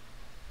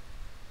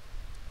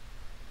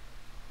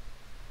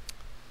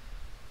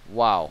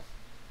 Wow.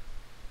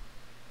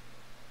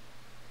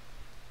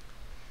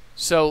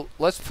 So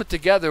let's put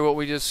together what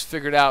we just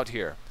figured out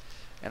here.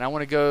 And I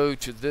want to go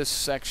to this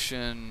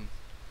section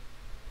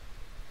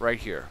right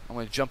here. I'm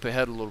going to jump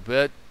ahead a little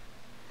bit.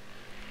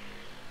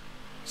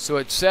 So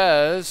it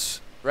says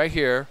right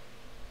here,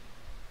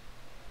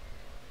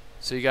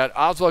 so you got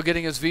Oswald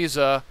getting his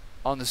visa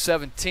on the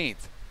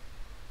 17th.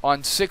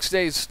 On 6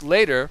 days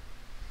later,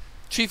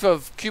 Chief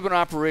of Cuban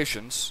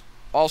Operations,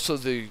 also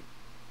the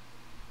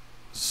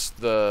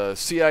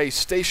CIA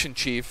station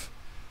chief,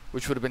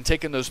 which would have been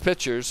taking those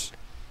pictures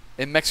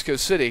in Mexico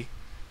City,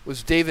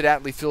 was David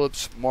Atlee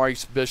Phillips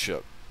Maurice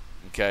Bishop.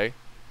 Okay?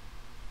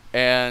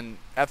 And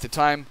at the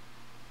time,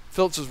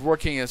 Phillips was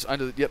working as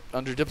under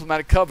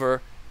diplomatic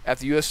cover at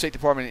the U.S. State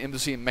Department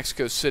Embassy in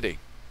Mexico City.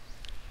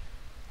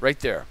 Right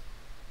there.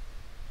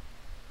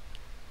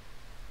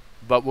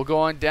 But we'll go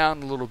on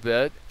down a little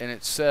bit, and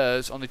it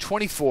says on the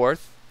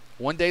 24th,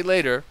 1 day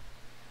later,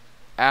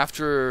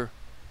 after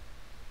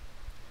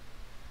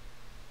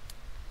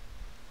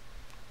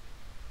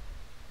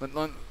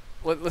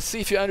let's see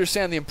if you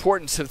understand the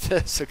importance of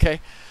this, okay?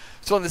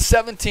 So on the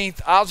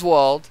 17th,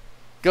 Oswald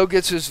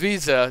gets his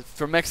visa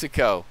for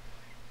Mexico.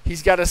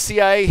 He's got a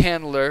CIA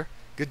handler,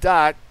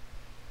 Gaudet,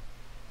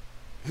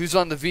 who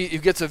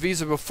gets a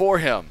visa before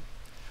him.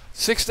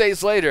 6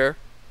 days later,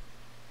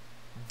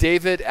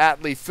 David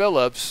Atlee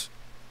Phillips,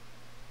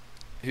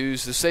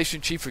 who's the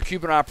station chief for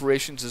Cuban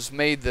operations, has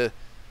made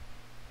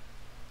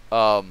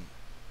was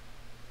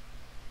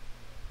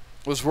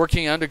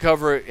working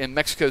undercover in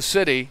Mexico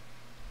City,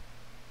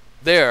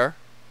 there,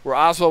 where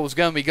Oswald was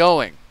going to be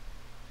going.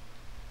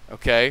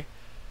 Okay?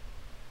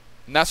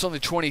 And that's on the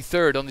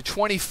 23rd. On the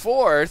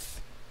 24th,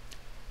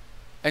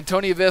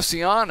 Antonio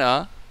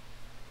Veciana,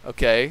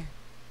 okay,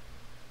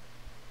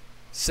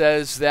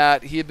 says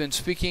that he had been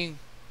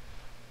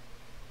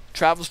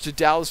travels to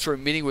Dallas for a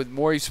meeting with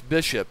Maurice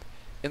Bishop.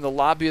 In the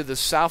lobby of the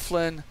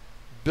Southland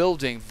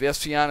building,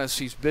 Veciana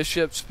sees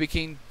Bishop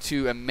speaking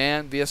to a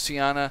man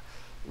Veciana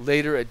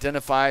later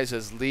identifies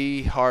as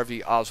Lee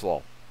Harvey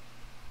Oswald.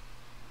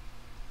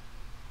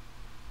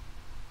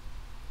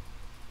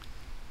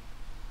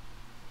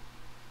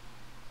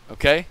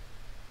 Okay?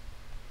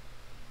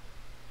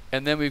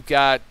 And then we've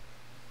got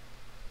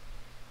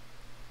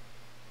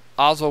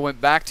Oswald went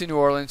back to New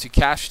Orleans. He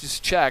cashed his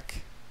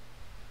check.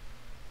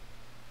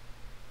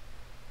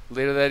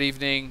 Later that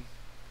evening,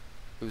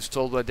 it was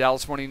told by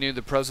Dallas Morning News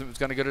the president was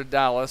going to go to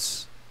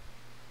Dallas.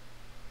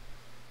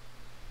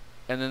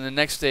 And then the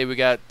next day, we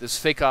got this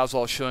fake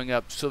Oswald showing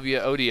up,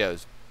 Sylvia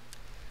Odio's.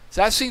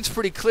 So that seems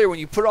pretty clear. When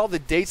you put all the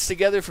dates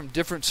together from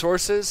different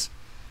sources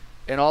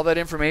and all that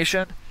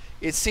information,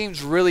 it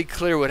seems really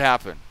clear what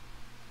happened.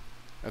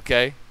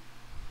 Okay?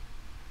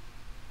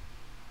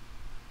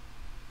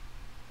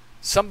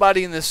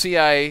 Somebody in the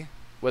CIA,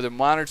 whether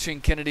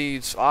monitoring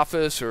Kennedy's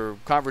office or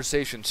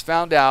conversations,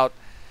 found out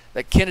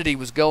that Kennedy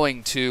was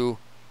going to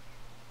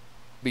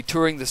be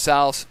touring the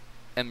South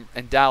and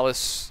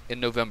Dallas in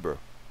November.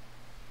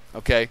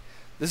 Okay?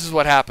 This is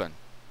what happened.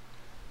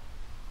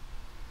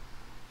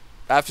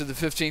 After the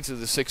 15th or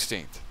the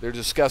 16th. They're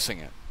discussing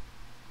it.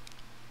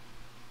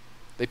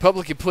 They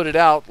publicly put it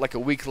out like a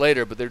week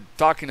later, but they're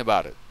talking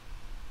about it.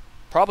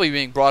 Probably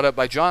being brought up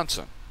by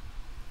Johnson,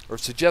 or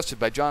suggested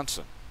by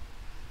Johnson.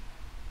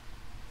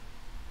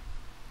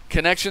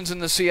 Connections in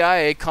the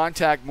CIA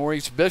contact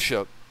Maurice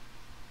Bishop,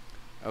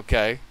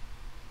 okay,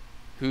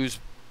 who's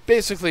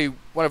basically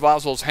one of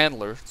Oswald's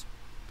handlers,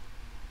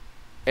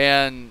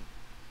 and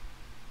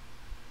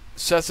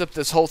sets up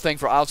this whole thing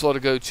for Oswald to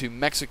go to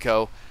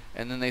Mexico,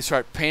 and then they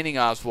start painting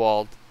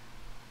Oswald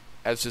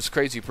as this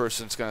crazy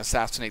person that's going to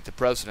assassinate the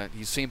president.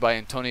 He's seen by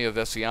Antonio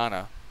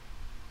Veciana.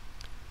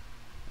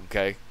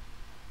 Okay?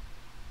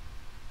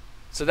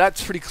 So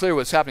that's pretty clear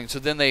what's happening. So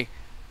then they're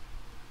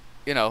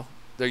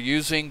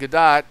using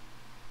Gaudet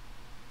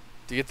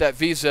to get that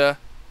visa.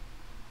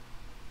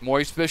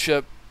 Maurice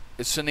Bishop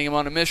is sending him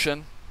on a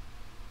mission.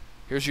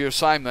 Here's your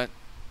assignment.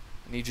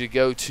 I need you to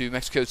go to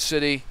Mexico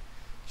City,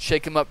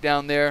 shake him up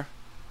down there,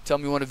 tell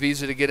him you want a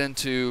visa to get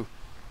into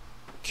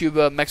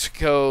Cuba,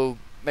 Mexico,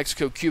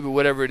 Cuba,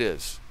 whatever it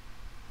is.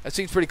 That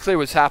seems pretty clear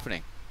what's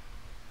happening.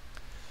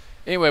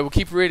 Anyway, we'll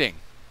keep reading.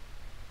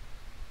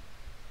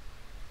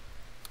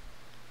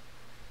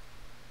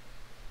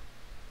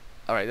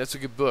 All right, that's a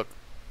good book.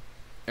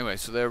 Anyway,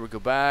 so there we go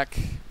back.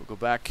 We'll go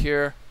back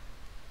here.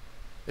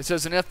 It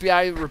says an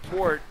FBI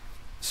report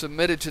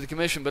submitted to the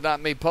commission but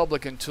not made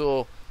public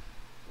until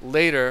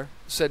later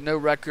said no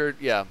record.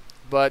 Yeah,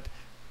 but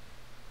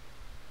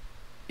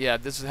yeah,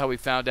 this is how we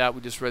found out.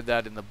 We just read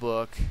that in the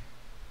book.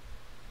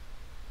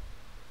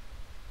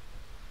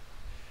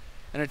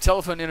 In a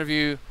telephone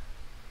interview,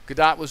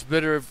 Gaudet was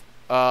bitter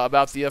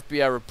about the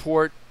FBI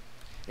report.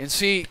 And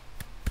see,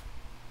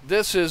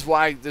 this is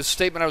why this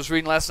statement I was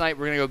reading last night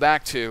we're going to go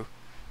back to.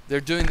 They're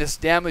doing this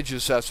damage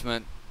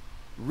assessment,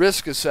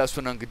 risk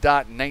assessment on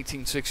Gaudet in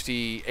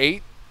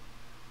 1968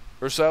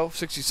 or so,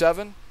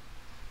 67,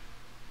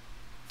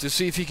 to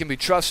see if he can be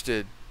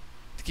trusted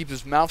to keep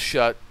his mouth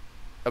shut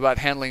about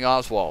handling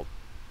Oswald.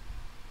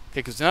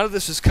 Okay, because none of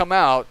this has come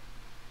out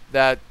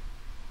that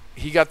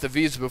he got the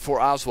visa before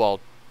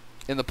Oswald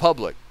in the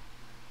public.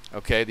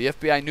 Okay, the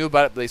FBI knew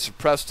about it, but they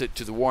suppressed it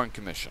to the Warren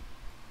Commission.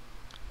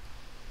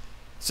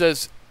 It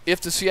says, if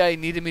the CIA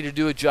needed me to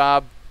do a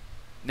job,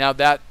 now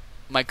that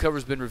my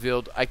cover's been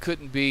revealed, I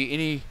couldn't be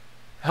any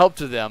help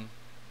to them,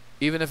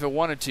 even if I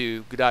wanted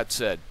to, Gaudet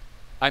said.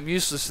 I'm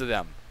useless to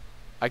them.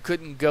 I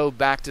couldn't go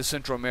back to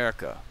Central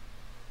America.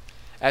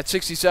 At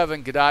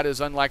 67, Gaudet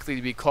is unlikely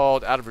to be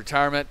called out of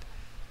retirement.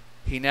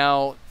 He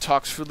now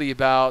talks freely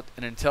about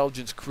an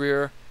intelligence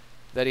career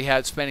that he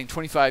had spanning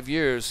 25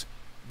 years,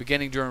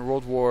 beginning during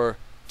World War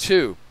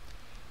II,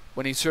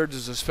 when he served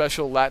as a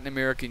special Latin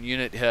American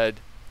unit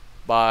head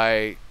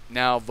by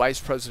now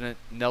Vice President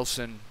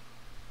Nelson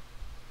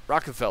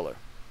Rockefeller.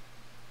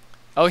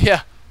 Oh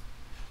yeah,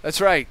 that's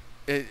right.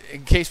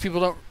 In case people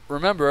don't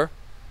remember,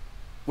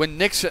 when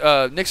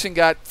Nixon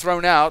got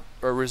thrown out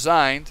or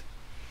resigned,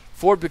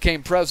 Ford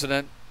became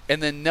president,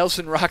 and then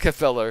Nelson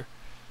Rockefeller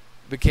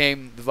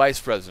became the vice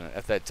president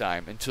at that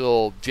time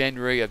until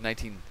January of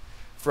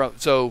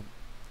so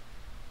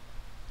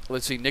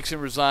let's see, Nixon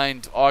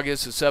resigned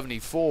August of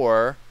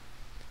 74,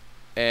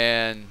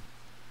 and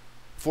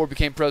Ford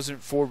became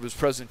president. Ford was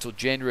president until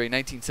January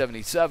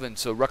 1977,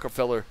 so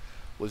Rockefeller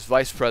was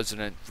vice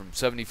president from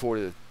 74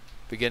 to the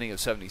beginning of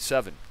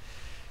 77.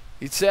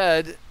 He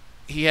said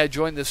he had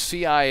joined the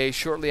CIA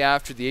shortly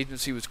after the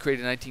agency was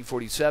created in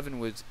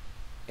 1947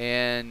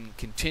 and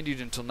continued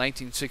until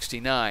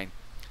 1969.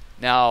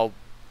 Now,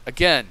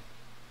 again,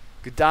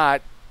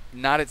 Gaudet,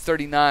 not at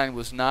 39,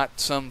 was not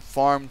some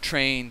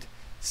farm-trained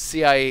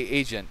CIA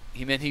agent.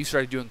 He meant he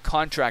started doing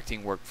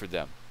contracting work for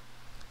them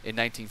in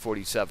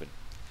 1947.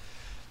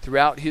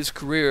 Throughout his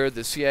career,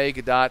 the CIA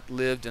Gaudet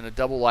lived in a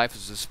double life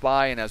as a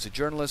spy and as a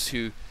journalist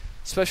who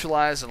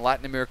specialized in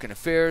Latin American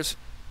affairs.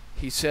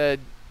 He said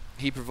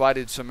he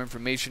provided some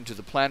information to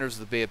the planners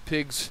of the Bay of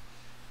Pigs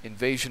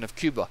invasion of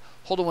Cuba.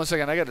 Hold on one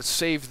second. I got to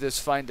save this,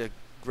 find a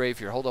grave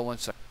here. Hold on one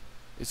second.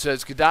 It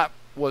says Gaudet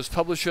was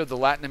publisher of the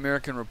Latin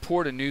American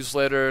Report, a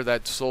newsletter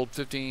that sold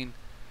for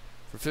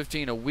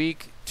 $15 a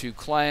week to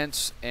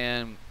clients,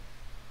 and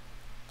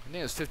I think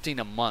it was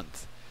 $15 a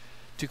month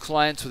to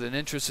clients with an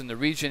interest in the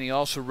region. He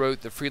also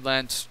wrote the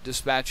freelance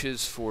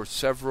dispatches for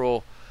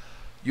several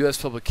U.S.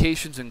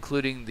 publications,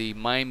 including the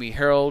Miami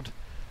Herald.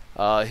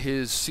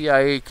 His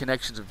CIA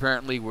connections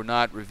apparently were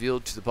not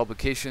revealed to the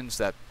publications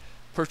that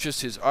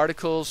purchased his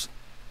articles.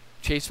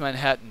 Chase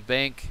Manhattan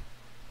Bank,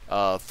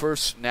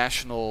 First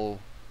National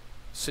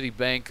City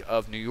Bank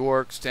of New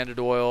York, Standard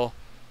Oil.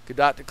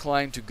 Gaudet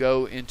declined to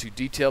go into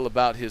detail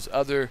about his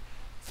other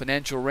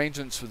financial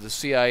arrangements with the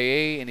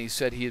CIA, and he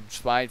said he had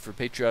spied for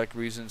patriotic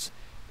reasons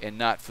and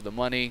not for the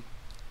money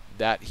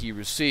that he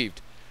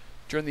received.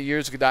 During the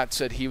years Gaudet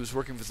said he was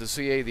working for the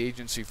CIA, the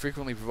agency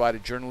frequently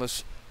provided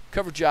journalists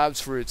cover jobs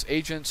for its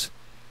agents.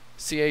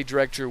 CIA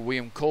Director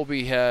William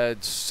Colby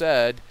had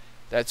said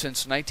that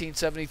since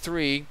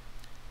 1973,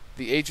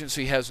 the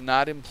agency has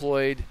not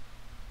employed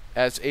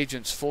as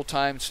agents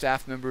full-time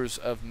staff members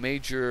of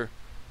major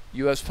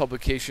U.S.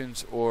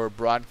 publications or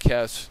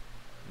broadcast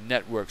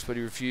networks, but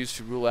he refused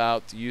to rule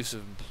out the use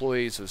of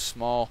employees of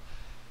small,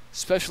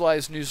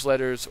 specialized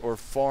newsletters or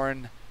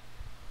foreign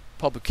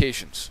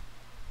publications.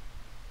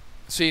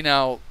 See,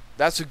 now,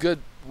 that's a good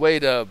way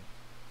to,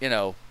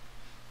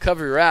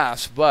 cover your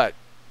ass, but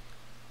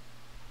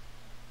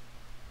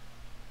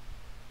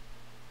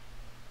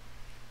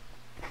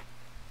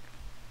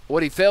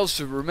what he fails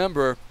to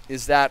remember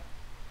is that,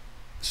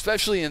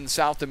 especially in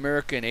South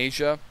America and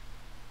Asia,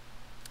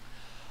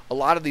 a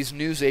lot of these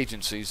news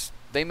agencies,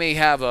 they may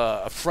have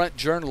a front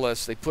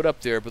journalist they put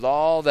up there, but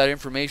all that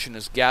information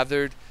is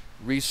gathered,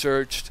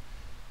 researched,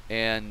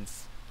 and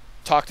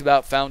talked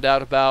about, found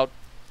out about,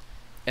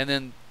 and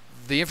then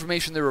the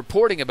information they're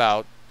reporting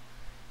about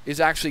is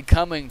actually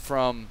coming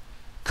from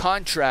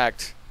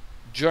contract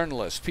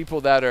journalists, people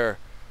that are,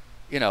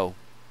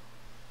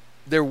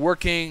 they're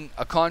working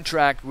a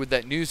contract with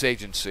that news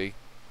agency,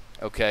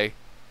 okay,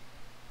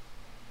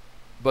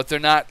 but they're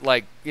not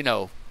like,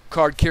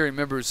 card-carrying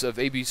members of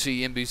ABC,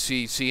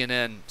 NBC,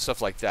 CNN,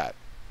 stuff like that.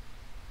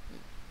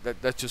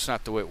 That's just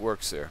not the way it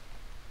works there.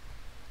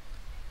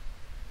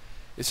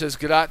 It says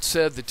Gaudet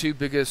said the two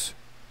biggest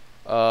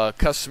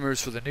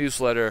customers for the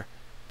newsletter,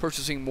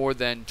 purchasing more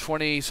than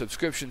 20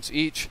 subscriptions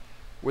each,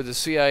 were the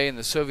CIA and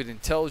the Soviet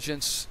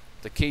intelligence,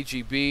 the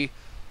KGB.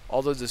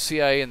 Although the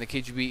CIA and the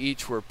KGB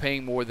each were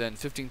paying more than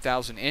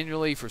 $15,000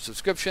 annually for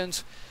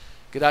subscriptions,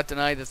 Gaudet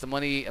denied that the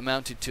money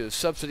amounted to a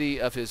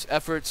subsidy of his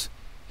efforts.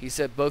 He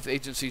said both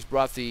agencies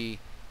brought the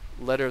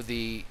letter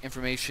the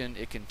information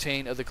it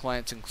contained. Other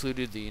clients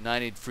included the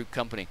United Fruit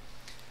Company.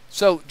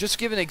 So, just to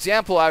give an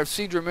example, I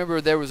seem to remember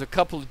there was a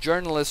couple of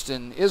journalists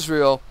in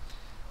Israel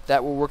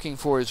that were working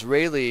for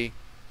Israeli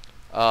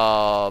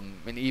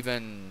and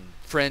even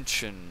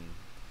French and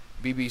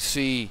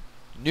BBC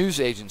news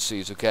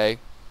agencies, okay,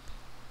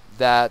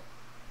 that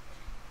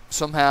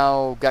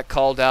somehow got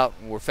called out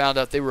and were found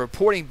out they were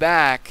reporting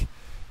back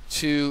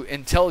to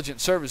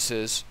intelligence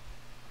services,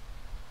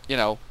 you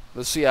know,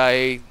 the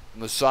CIA,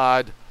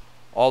 Mossad,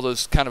 all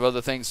those kind of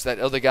other things. That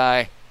other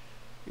guy,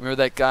 remember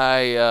that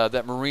guy,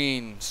 that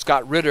Marine,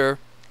 Scott Ritter,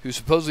 who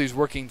supposedly is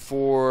working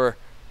for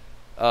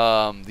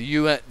the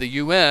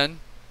UN,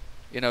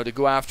 you know, to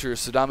go after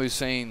Saddam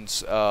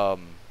Hussein's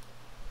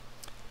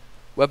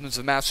weapons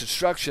of mass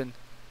destruction.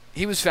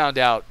 He was found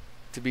out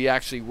to be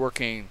actually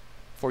working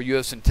for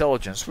U.S.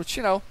 intelligence, which,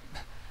 you know,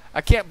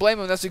 I can't blame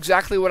him. That's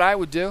exactly what I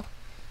would do.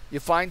 You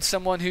find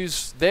someone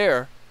who's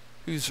there,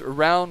 who's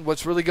around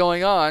what's really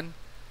going on,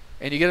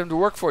 and you get them to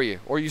work for you.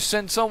 Or you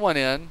send someone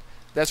in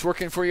that's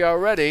working for you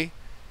already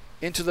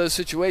into those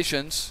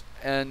situations,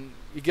 and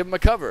you give them a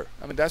cover.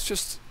 I mean,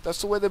 that's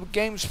the way the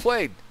game's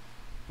played.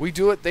 We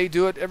do it, they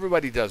do it,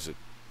 everybody does it.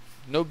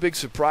 No big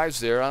surprise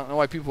there. I don't know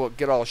why people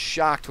get all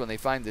shocked when they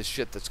find this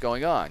shit that's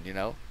going on, you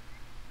know.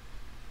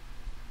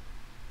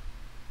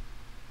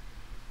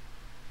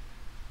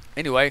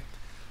 Anyway,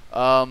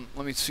 let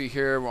me see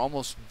here. We're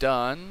almost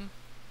done.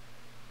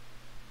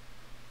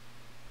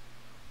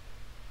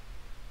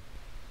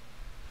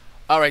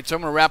 All right, so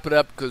I'm going to wrap it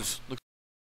up because